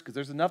the church, because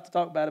there's enough to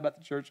talk bad about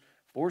the church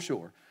for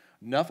sure.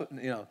 Enough,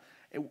 and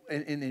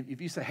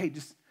if you say, hey,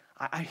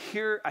 I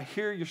hear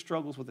your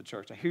struggles with the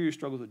church. I hear your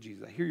struggles with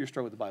Jesus. I hear your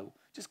struggle with the Bible.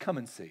 Just come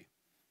and see.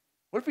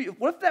 What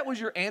if that was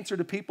your answer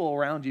to people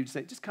around you to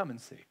say, just come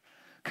and see.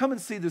 Come and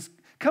see this.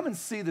 Come and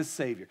see this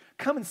Savior.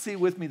 Come and see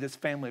with me this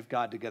family of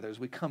God together as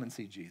we come and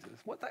see Jesus.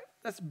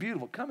 That's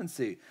beautiful. Come and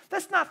see.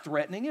 That's not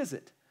threatening, is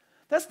it?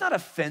 That's not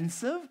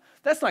offensive.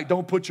 That's like,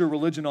 don't put your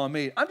religion on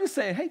me. I'm just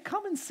saying, hey,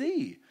 come and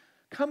see.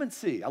 Come and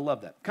see. I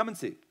love that. Come and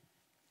see.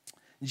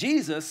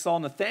 Jesus saw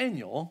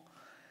Nathanael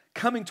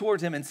coming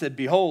towards him and said,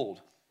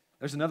 behold.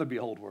 There's another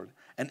behold word.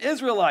 An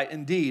Israelite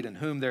indeed, in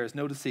whom there is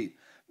no deceit.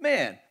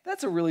 Man,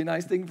 that's a really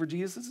nice thing for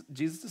Jesus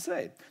to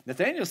say.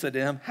 Nathanael said to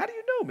him, how do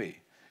you know me?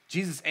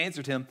 Jesus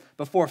answered him,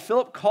 before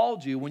Philip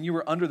called you when you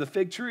were under the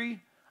fig tree,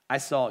 I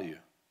saw you.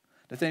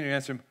 Nathanael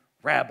answered him,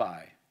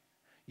 Rabbi,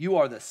 you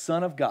are the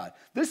Son of God.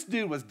 This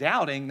dude was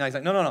doubting. Now he's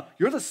like, no.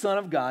 You're the Son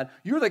of God.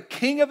 You're the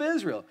King of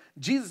Israel.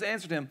 Jesus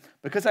answered him,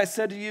 because I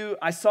said to you,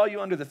 I saw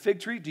you under the fig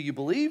tree. Do you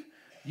believe?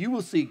 You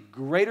will see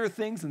greater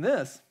things than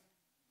this.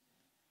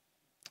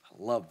 I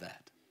love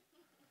that.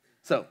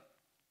 So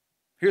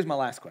here's my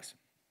last question.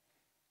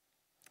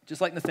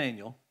 Just like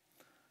Nathanael,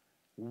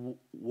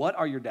 what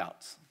are your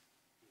doubts?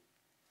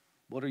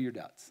 What are your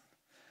doubts?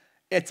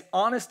 It's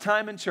honest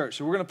time in church,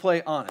 so we're going to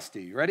play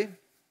honesty. You ready?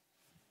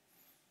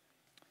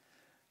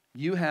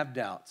 You have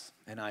doubts,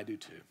 and I do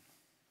too.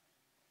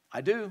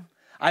 I do.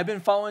 I've been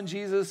following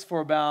Jesus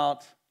for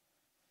about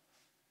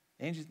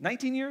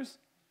 19 years?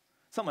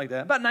 Something like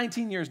that. About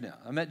 19 years now.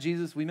 We met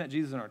Jesus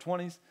in our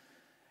 20s,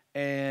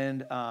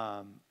 and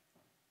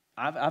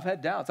I've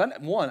had doubts.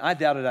 I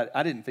doubted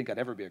I didn't think I'd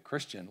ever be a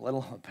Christian, let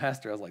alone a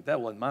pastor. I was like,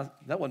 that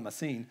wasn't my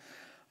scene.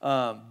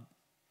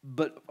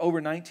 But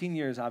over 19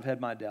 years, I've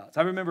had my doubts.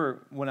 I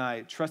remember when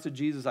I trusted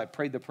Jesus, I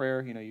prayed the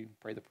prayer. You know, you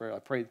pray the prayer. I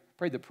prayed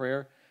the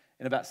prayer.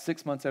 And about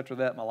 6 months after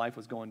that, my life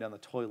was going down the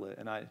toilet.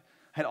 And I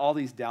had all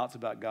these doubts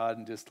about God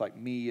and just like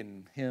me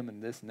and him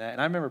and this and that. And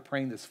I remember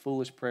praying this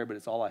foolish prayer, but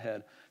it's all I had.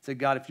 I said,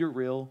 God, if you're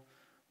real,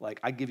 like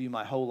I give you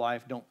my whole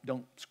life.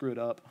 Don't screw it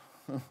up.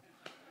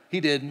 He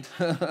didn't.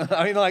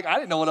 I mean, like I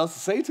didn't know what else to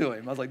say to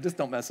him. I was like, just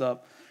don't mess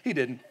up. He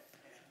didn't.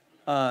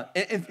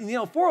 And you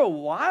know, for a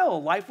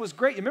while, life was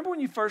great. You remember when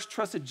you first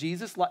trusted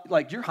Jesus?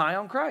 Like you're high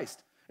on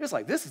Christ. It's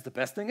like, this is the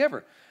best thing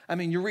ever. I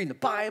mean, you're reading the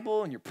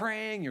Bible and you're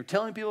praying, you're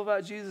telling people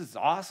about Jesus. It's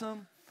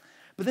awesome.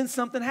 But then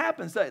something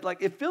happens.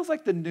 Like it feels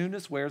like the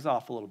newness wears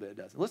off a little bit,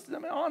 doesn't it? Listen,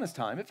 honest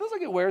time. It feels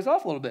like it wears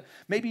off a little bit.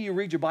 Maybe you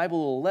read your Bible a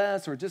little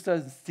less, or it just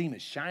doesn't seem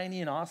as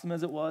shiny and awesome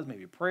as it was.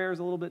 Maybe prayer is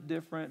a little bit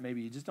different.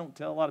 Maybe you just don't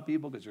tell a lot of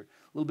people because you're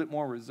a little bit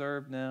more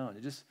reserved now.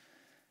 And it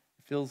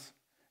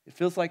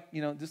feels like,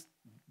 you know,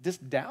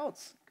 just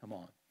doubts come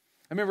on.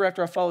 I remember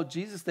after I followed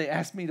Jesus, they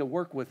asked me to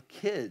work with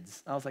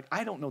kids. I was like,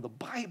 I don't know the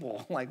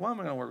Bible. Like, why am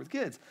I going to work with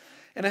kids?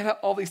 And I had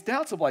all these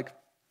doubts of like,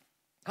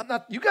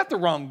 you got the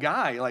wrong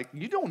guy. Like,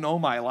 you don't know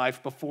my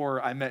life before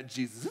I met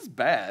Jesus. This is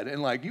bad.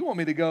 And like, you want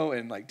me to go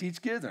and like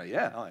teach kids? And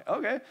yeah. I'm like,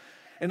 okay.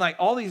 And like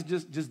all these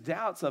just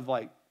doubts of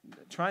like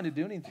trying to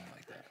do anything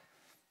like that.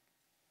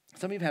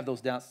 Some of you have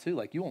those doubts too.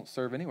 Like you won't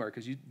serve anywhere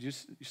because you're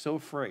so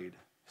afraid.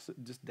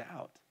 Just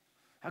doubt.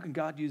 How can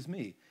God use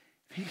me?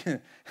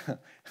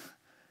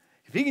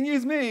 If he can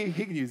use me,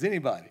 he can use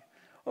anybody.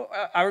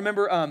 I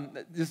remember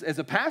just as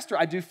a pastor,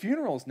 I do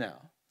funerals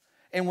now.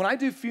 And when I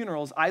do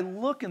funerals, I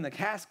look in the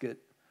casket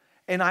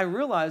and I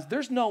realize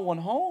there's no one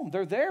home.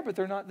 They're there, but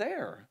they're not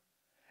there.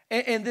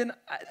 And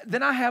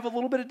then I have a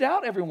little bit of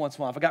doubt every once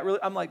in a while.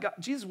 I'm like, God,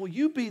 Jesus, will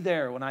you be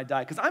there when I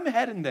die? Because I'm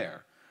heading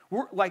there.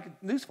 We're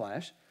like,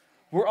 newsflash,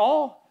 we're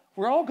all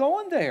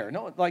going there.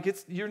 No, like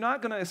you're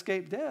not going to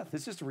escape death.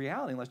 It's just a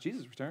reality unless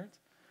Jesus returns.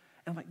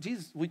 And I'm like,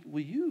 Jesus,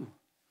 will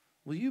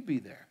you be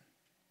there?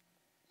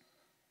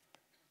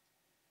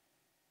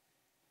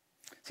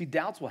 See,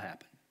 doubts will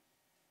happen.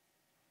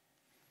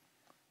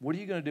 What are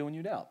you going to do when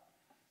you doubt?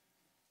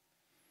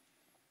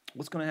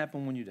 What's going to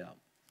happen when you doubt?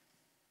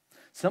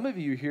 Some of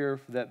you are here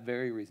for that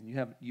very reason.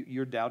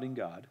 You're doubting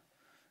God,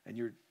 and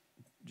you're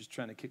just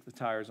trying to kick the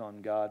tires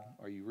on God.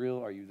 Are you real?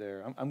 Are you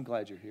there? I'm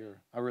glad you're here.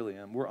 I really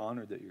am. We're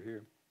honored that you're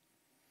here.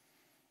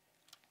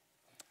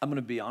 I'm going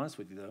to be honest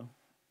with you, though.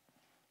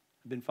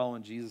 I've been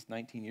following Jesus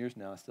 19 years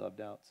now. I still have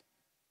doubts.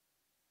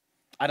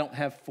 I don't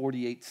have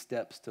 48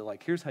 steps to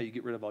like, here's how you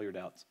get rid of all your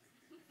doubts.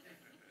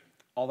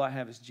 All I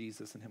have is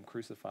Jesus and him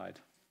crucified.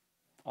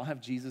 All I have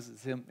Jesus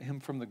is him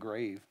from the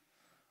grave.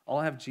 All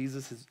I have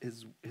Jesus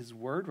is his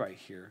word right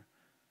here.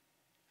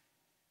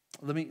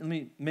 Let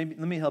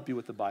me help you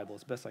with the Bible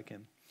as best I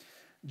can.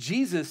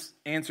 Jesus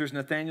answers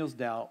Nathanael's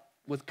doubt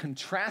with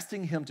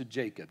contrasting him to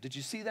Jacob. Did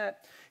you see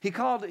that?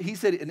 He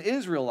said, an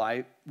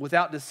Israelite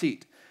without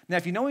deceit. Now,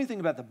 if you know anything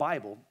about the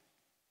Bible,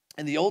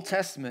 in the Old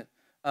Testament,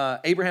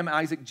 Abraham,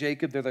 Isaac,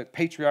 Jacob, they're the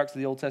patriarchs of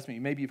the Old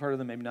Testament. Maybe you've heard of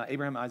them, maybe not.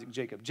 Abraham, Isaac,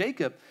 Jacob.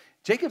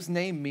 Jacob's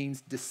name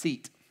means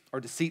deceit or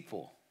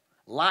deceitful,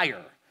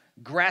 liar,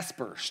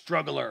 grasper,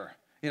 struggler.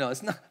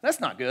 That's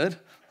not good.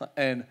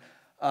 And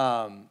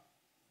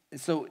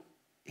so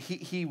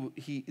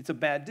it's a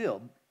bad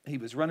deal. He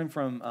was running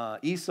from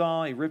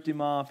Esau. He ripped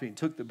him off. He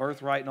took the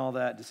birthright and all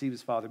that, deceived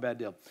his father. Bad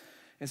deal.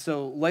 And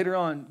so later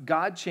on,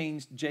 God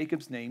changed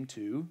Jacob's name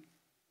to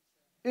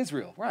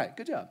Israel. Right,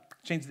 good job.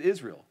 Changed it to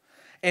Israel.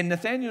 And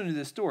Nathanael knew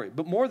this story.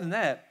 But more than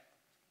that,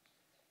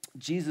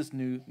 Jesus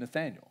knew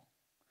Nathanael.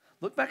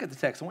 Look back at the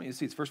text. I want you to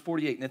see. It's verse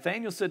 48.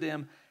 Nathanael said to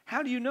him,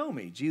 how do you know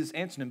me? Jesus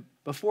answered him,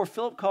 before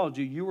Philip called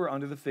you, you were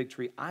under the fig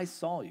tree. I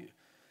saw you.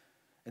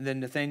 And then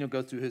Nathanael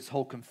goes through his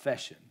whole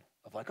confession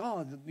of like,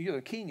 oh, you're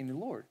the king and your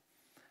Lord.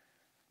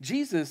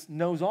 Jesus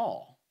knows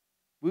all.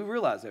 We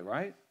realize that,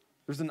 right?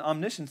 There's an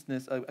omniscience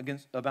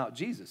about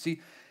Jesus.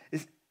 See,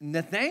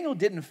 Nathanael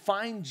didn't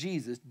find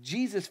Jesus.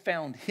 Jesus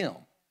found him.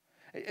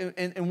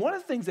 And one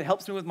of the things that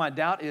helps me with my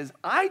doubt is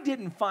I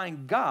didn't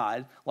find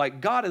God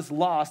like God is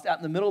lost out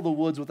in the middle of the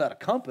woods without a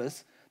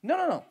compass.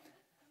 No.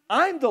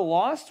 I'm the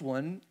lost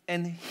one,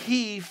 and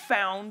he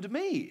found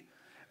me.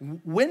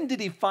 When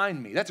did he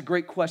find me? That's a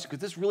great question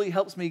because this really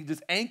helps me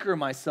just anchor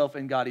myself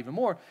in God even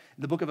more.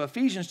 In the book of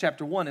Ephesians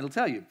chapter 1, it'll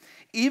tell you,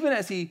 even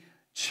as he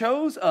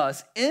chose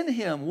us in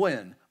him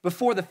when?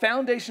 Before the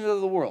foundation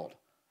of the world.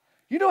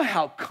 You know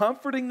how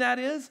comforting that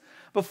is?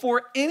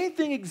 Before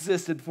anything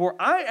existed, before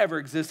I ever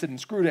existed and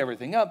screwed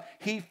everything up,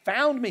 he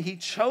found me. He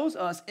chose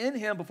us in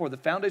him before the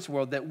foundation of the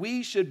world that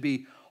we should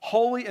be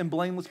holy and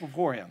blameless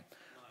before him.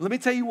 Let me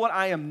tell you what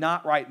I am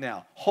not right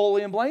now,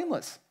 holy and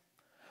blameless.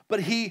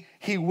 But he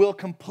will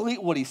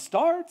complete what he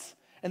starts,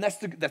 and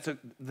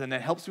then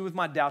that helps me with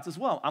my doubts as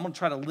well. I'm going to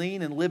try to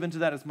lean and live into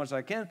that as much as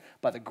I can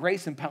by the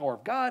grace and power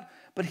of God.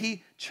 But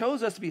he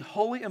chose us to be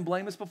holy and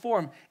blameless before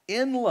him.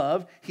 In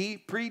love, he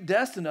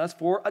predestined us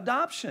for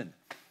adoption.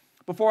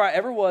 Before I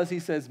ever was, he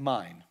says,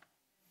 mine.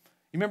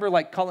 You remember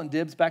like calling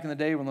dibs back in the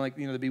day when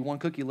there'd be one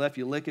cookie left,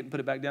 you lick it and put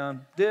it back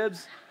down?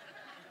 Dibs.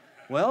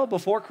 Well,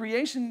 before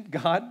creation,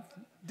 God,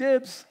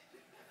 dibs.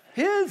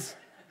 His.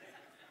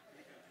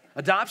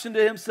 Adoption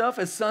to himself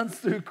as sons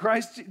through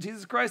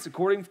Jesus Christ,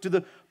 according to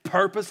the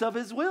purpose of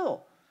his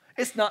will.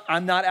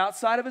 I'm not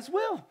outside of his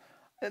will.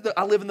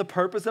 I live in the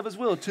purpose of his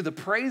will, to the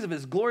praise of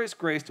his glorious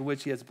grace to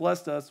which he has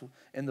blessed us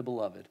in the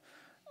beloved.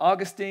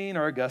 Augustine,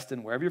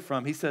 wherever you're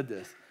from, he said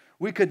this,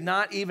 we could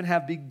not even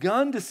have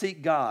begun to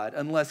seek God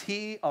unless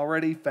he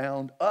already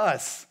found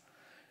us.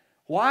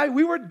 Why?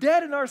 We were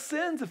dead in our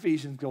sins,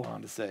 Ephesians go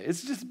on to say.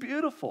 It's just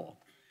beautiful.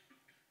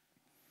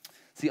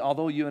 See,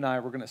 although you and I,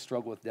 we're going to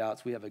struggle with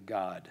doubts, we have a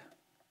God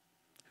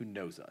who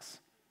knows us.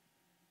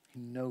 He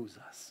knows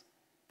us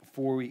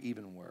before we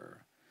even were.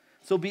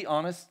 So be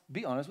honest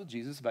with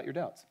Jesus about your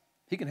doubts.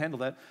 He can handle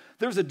that.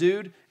 There's a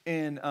dude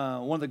in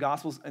one of the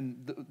Gospels in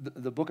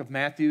the book of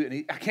Matthew,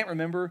 and I can't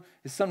remember.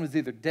 His son was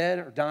either dead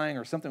or dying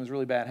or something was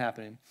really bad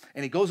happening.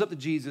 And he goes up to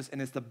Jesus,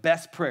 and it's the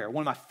best prayer,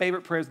 one of my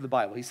favorite prayers in the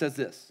Bible. He says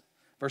this,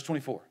 verse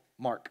 24,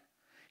 Mark.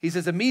 He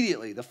says,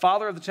 immediately the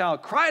father of the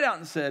child cried out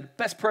and said,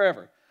 best prayer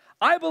ever,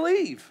 I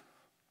believe.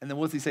 And then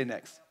what does he say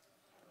next?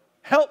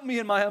 Help me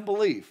in my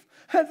unbelief.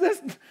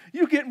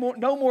 You get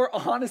no more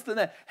honest than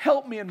that.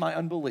 Help me in my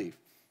unbelief.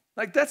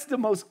 Like that's the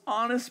most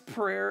honest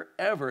prayer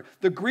ever.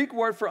 The Greek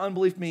word for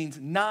unbelief means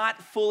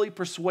not fully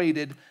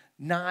persuaded,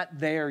 not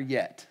there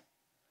yet.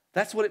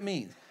 That's what it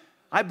means.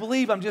 I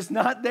believe, I'm just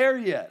not there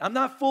yet. I'm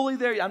not fully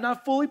there yet. I'm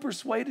not fully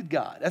persuaded,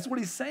 God. That's what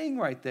he's saying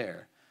right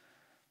there.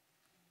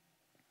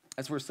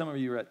 That's where some of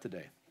you are at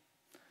today.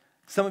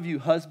 Some of you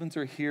husbands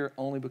are here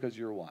only because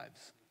you're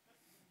wives.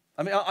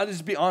 I mean, I'll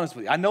just be honest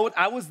with you. I know it.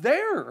 I was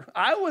there.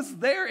 I was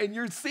there in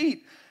your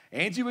seat.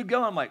 Angie would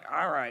go. I'm like,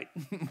 all right,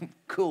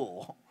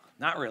 cool.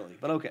 Not really,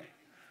 but okay.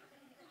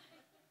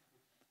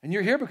 And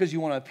you're here because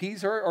you want to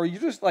appease her, or you're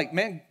just like,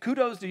 man,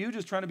 kudos to you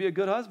just trying to be a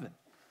good husband.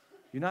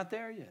 You're not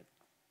there yet.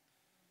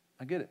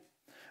 I get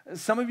it.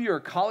 Some of you are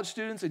college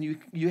students, and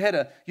you had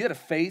a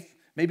faith,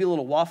 maybe a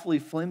little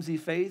waffly, flimsy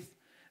faith,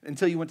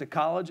 until you went to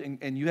college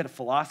and you had a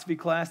philosophy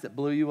class that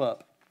blew you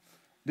up.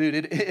 Dude,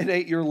 it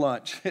ate your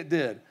lunch. It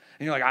did.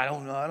 And you're like, I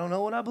don't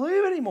know what I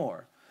believe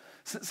anymore.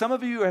 Some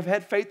of you have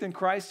had faith in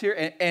Christ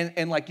here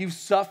and like you've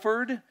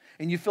suffered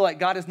and you feel like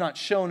God has not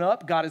shown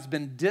up. God has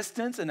been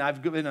distant, and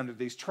I've been under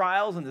these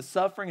trials and this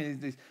suffering and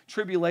these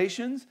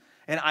tribulations.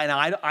 And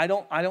I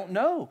don't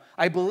know.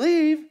 I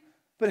believe,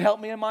 but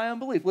help me in my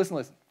unbelief.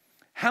 Listen.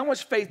 How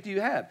much faith do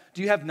you have?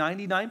 Do you have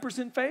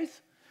 99%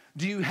 faith?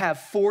 Do you have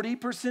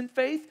 40%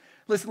 faith?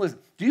 Listen.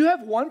 Do you have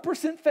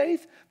 1%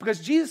 faith?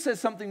 Because Jesus says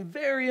something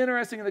very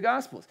interesting in the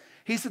Gospels.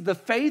 He said the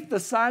faith the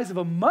size of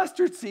a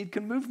mustard seed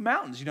can move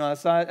mountains. You know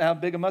how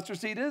big a mustard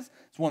seed is?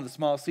 It's one of the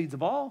smallest seeds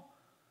of all.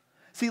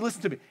 See,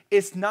 listen to me.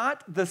 It's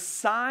not the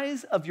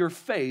size of your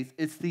faith.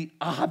 It's the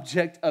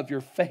object of your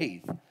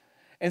faith.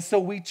 And so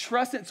we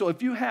trust it. So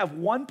if you have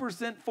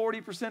 1%,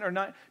 40% or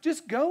not,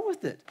 just go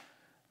with it.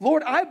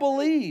 Lord, I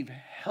believe.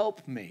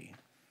 Help me.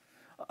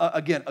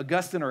 Again,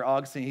 Augustine or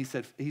Augustine,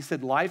 he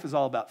said life is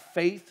all about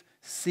faith,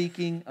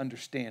 seeking,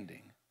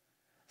 understanding.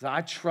 So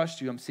I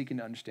trust you. I'm seeking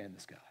to understand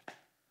this, God.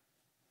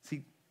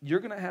 See, you're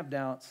going to have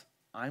doubts.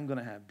 I'm going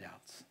to have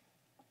doubts.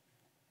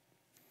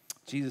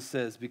 Jesus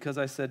says, because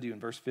I said to you in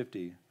verse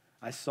 50,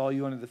 I saw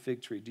you under the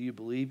fig tree. Do you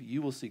believe?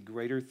 You will see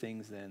greater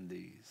things than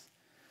these.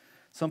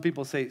 Some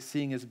people say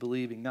seeing is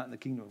believing, not in the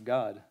kingdom of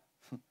God.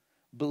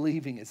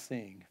 Believing is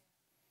seeing.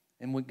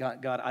 And when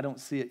God, I don't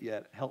see it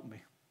yet. Help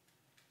me.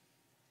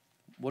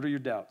 What are your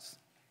doubts?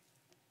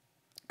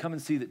 Come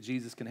and see that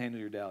Jesus can handle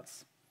your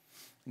doubts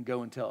and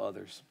go and tell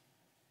others.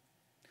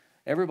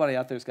 Everybody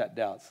out there's got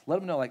doubts. Let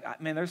them know,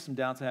 like, man, there's some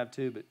doubts I have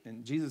too,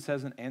 and Jesus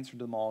hasn't answered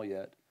them all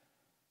yet.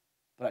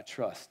 But I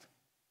trust.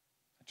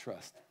 I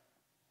trust.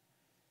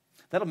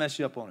 That'll mess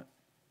you up on it.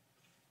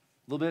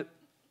 A little bit.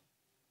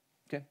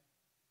 Okay.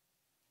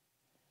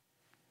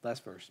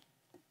 Last verse.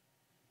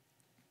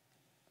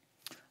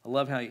 I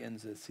love how he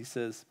ends this. He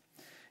says,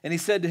 and he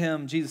said to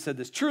him, Jesus said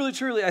this, truly,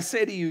 truly, I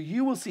say to you,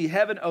 you will see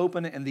heaven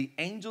open and the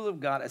angels of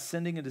God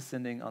ascending and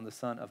descending on the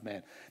Son of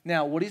Man.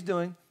 Now, what he's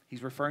doing,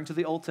 he's referring to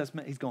the Old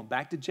Testament. He's going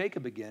back to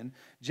Jacob again.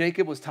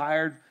 Jacob was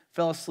tired,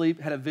 fell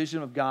asleep, had a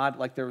vision of God,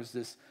 like there was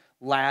this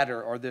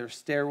ladder or their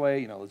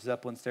stairway, the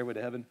Zeppelin stairway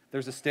to heaven.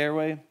 There's a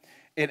stairway,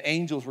 and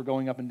angels were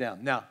going up and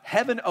down. Now,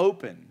 heaven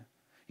open.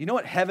 You know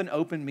what heaven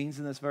open means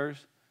in this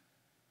verse?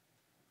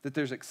 That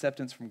there's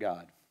acceptance from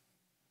God.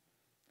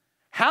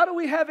 How do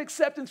we have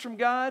acceptance from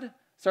God?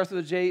 Starts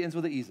with a J, ends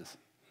with an Jesus.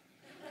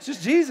 It's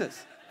just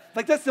Jesus.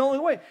 Like, that's the only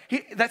way.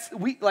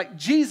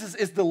 Jesus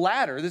is the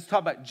ladder. This is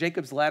talking about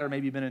Jacob's ladder.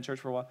 Maybe you've been in church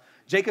for a while.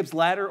 Jacob's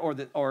ladder,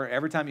 or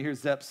every time you hear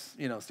Zepp's,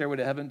 Stairway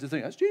to Heaven, just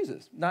think, that's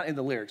Jesus. Not in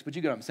the lyrics, but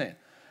you get what I'm saying.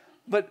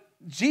 But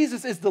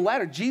Jesus is the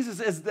ladder. Jesus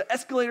is the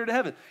escalator to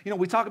heaven.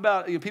 We talk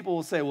about, people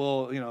will say,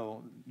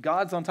 well,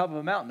 God's on top of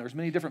a mountain. There's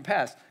many different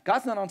paths.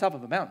 God's not on top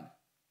of a mountain.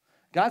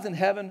 God's in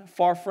heaven,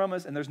 far from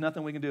us, and there's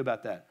nothing we can do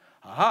about that.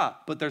 Aha,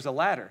 but there's a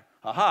ladder.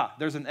 Aha,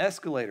 there's an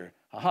escalator.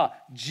 Aha,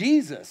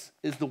 Jesus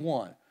is the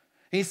one.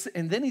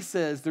 And then he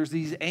says there's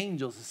these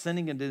angels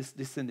ascending and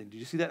descending. Did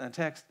you see that in the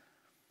text?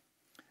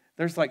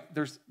 There's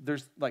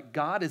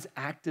God is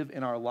active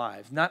in our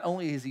lives. Not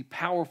only is he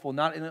powerful,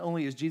 not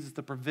only is Jesus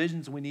the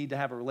provisions we need to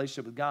have a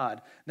relationship with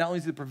God, not only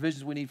is he the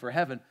provisions we need for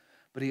heaven,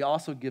 but he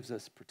also gives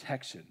us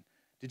protection.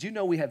 Did you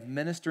know we have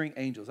ministering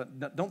angels?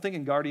 Don't think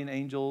in guardian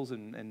angels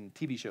and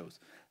TV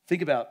shows.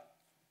 Think about,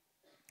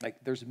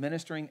 there's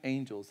ministering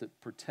angels that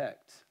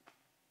protect.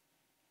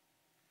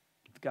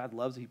 If God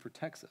loves, he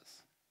protects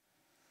us.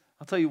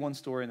 I'll tell you one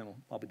story and then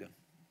I'll be done.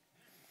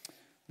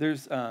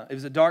 It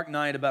was a dark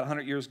night about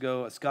 100 years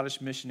ago. A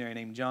Scottish missionary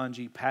named John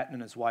G. Paton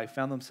and his wife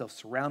found themselves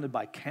surrounded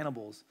by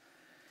cannibals,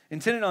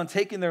 intending on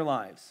taking their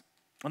lives.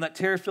 On that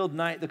terror-filled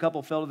night, the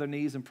couple fell to their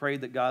knees and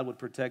prayed that God would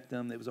protect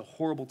them. It was a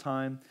horrible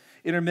time.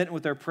 Intermittent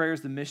with their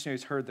prayers, the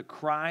missionaries heard the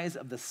cries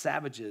of the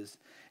savages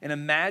and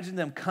imagined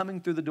them coming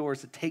through the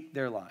doors to take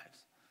their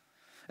lives.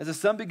 As the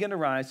sun began to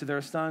rise, to their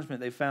astonishment,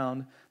 they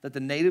found that the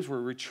natives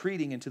were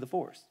retreating into the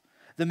forest.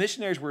 The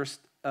missionaries were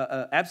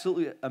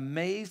absolutely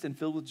amazed and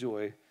filled with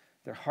joy.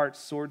 Their hearts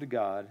soared to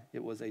God.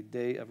 It was a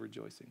day of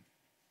rejoicing.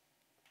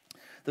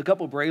 The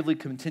couple bravely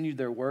continued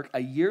their work.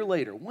 1 year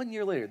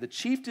later, the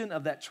chieftain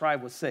of that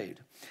tribe was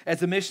saved. As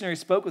the missionary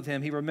spoke with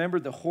him, he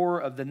remembered the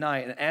horror of the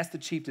night and asked the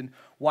chieftain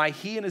why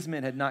he and his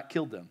men had not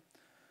killed them.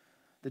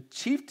 The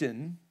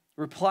chieftain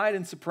replied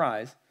in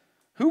surprise,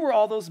 "Who were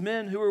all those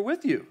men who were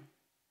with you?"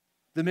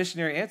 The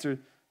missionary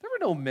answered, "There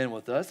were no men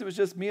with us. It was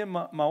just me and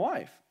my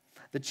wife."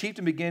 The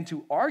chieftain began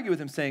to argue with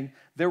him, saying,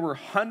 "There were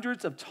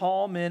hundreds of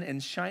tall men in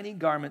shiny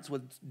garments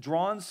with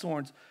drawn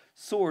swords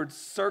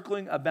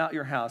circling about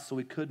your house, so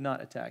we could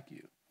not attack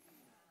you."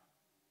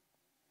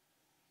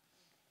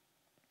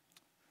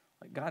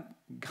 God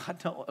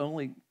not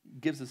only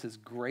gives us his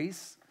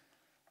grace,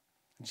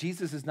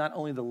 Jesus is not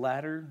only the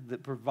ladder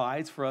that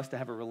provides for us to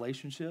have a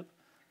relationship,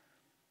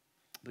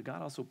 but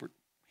God also,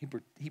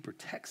 he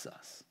protects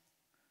us.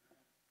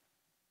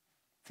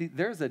 See,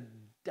 there's a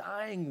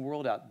dying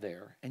world out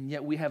there, and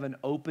yet we have an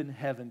open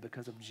heaven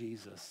because of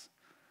Jesus.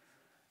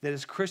 That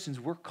as Christians,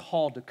 we're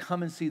called to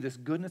come and see this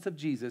goodness of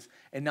Jesus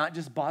and not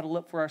just bottle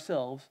up for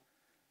ourselves,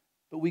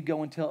 but we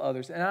go and tell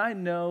others. And I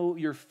know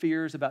your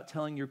fears about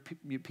telling your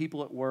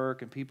people at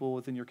work and people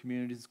within your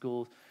communities and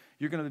schools,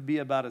 you're going to be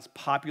about as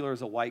popular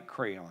as a white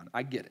crayon.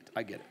 I get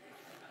it.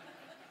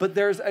 But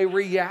there's a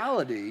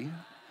reality.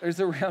 There's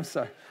a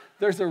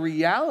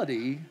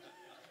reality.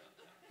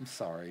 I'm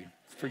sorry.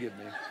 Forgive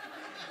me.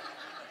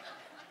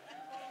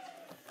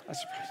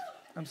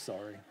 I'm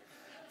sorry.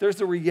 There's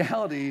a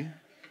reality.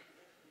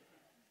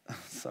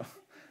 So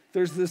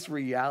there's this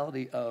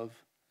reality of,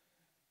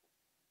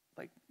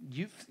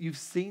 you've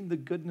seen the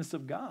goodness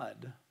of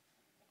God.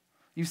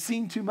 You've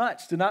seen too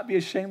much to not be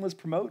a shameless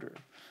promoter.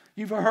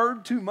 You've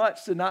heard too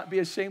much to not be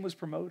a shameless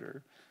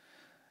promoter.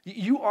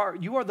 You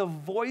are the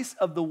voice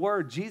of the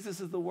word.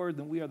 Jesus is the word,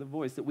 then we are the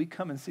voice. That we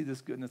come and see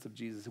this goodness of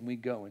Jesus and we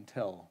go and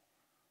tell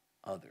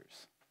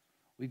others.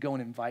 We go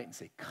and invite and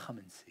say, come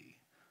and see.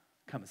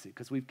 Come and see.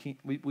 Because we've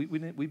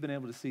been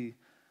able to see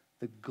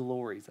the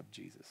glories of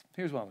Jesus.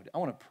 Here's what I want to do. I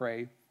want to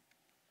pray.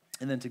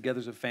 And then together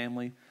as a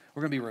family,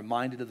 we're going to be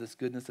reminded of this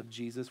goodness of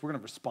Jesus. We're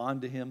going to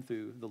respond to him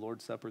through the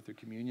Lord's Supper, through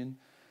communion.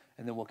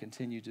 And then we'll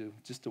continue to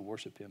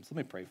worship him. So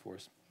let me pray for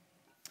us.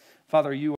 Father, you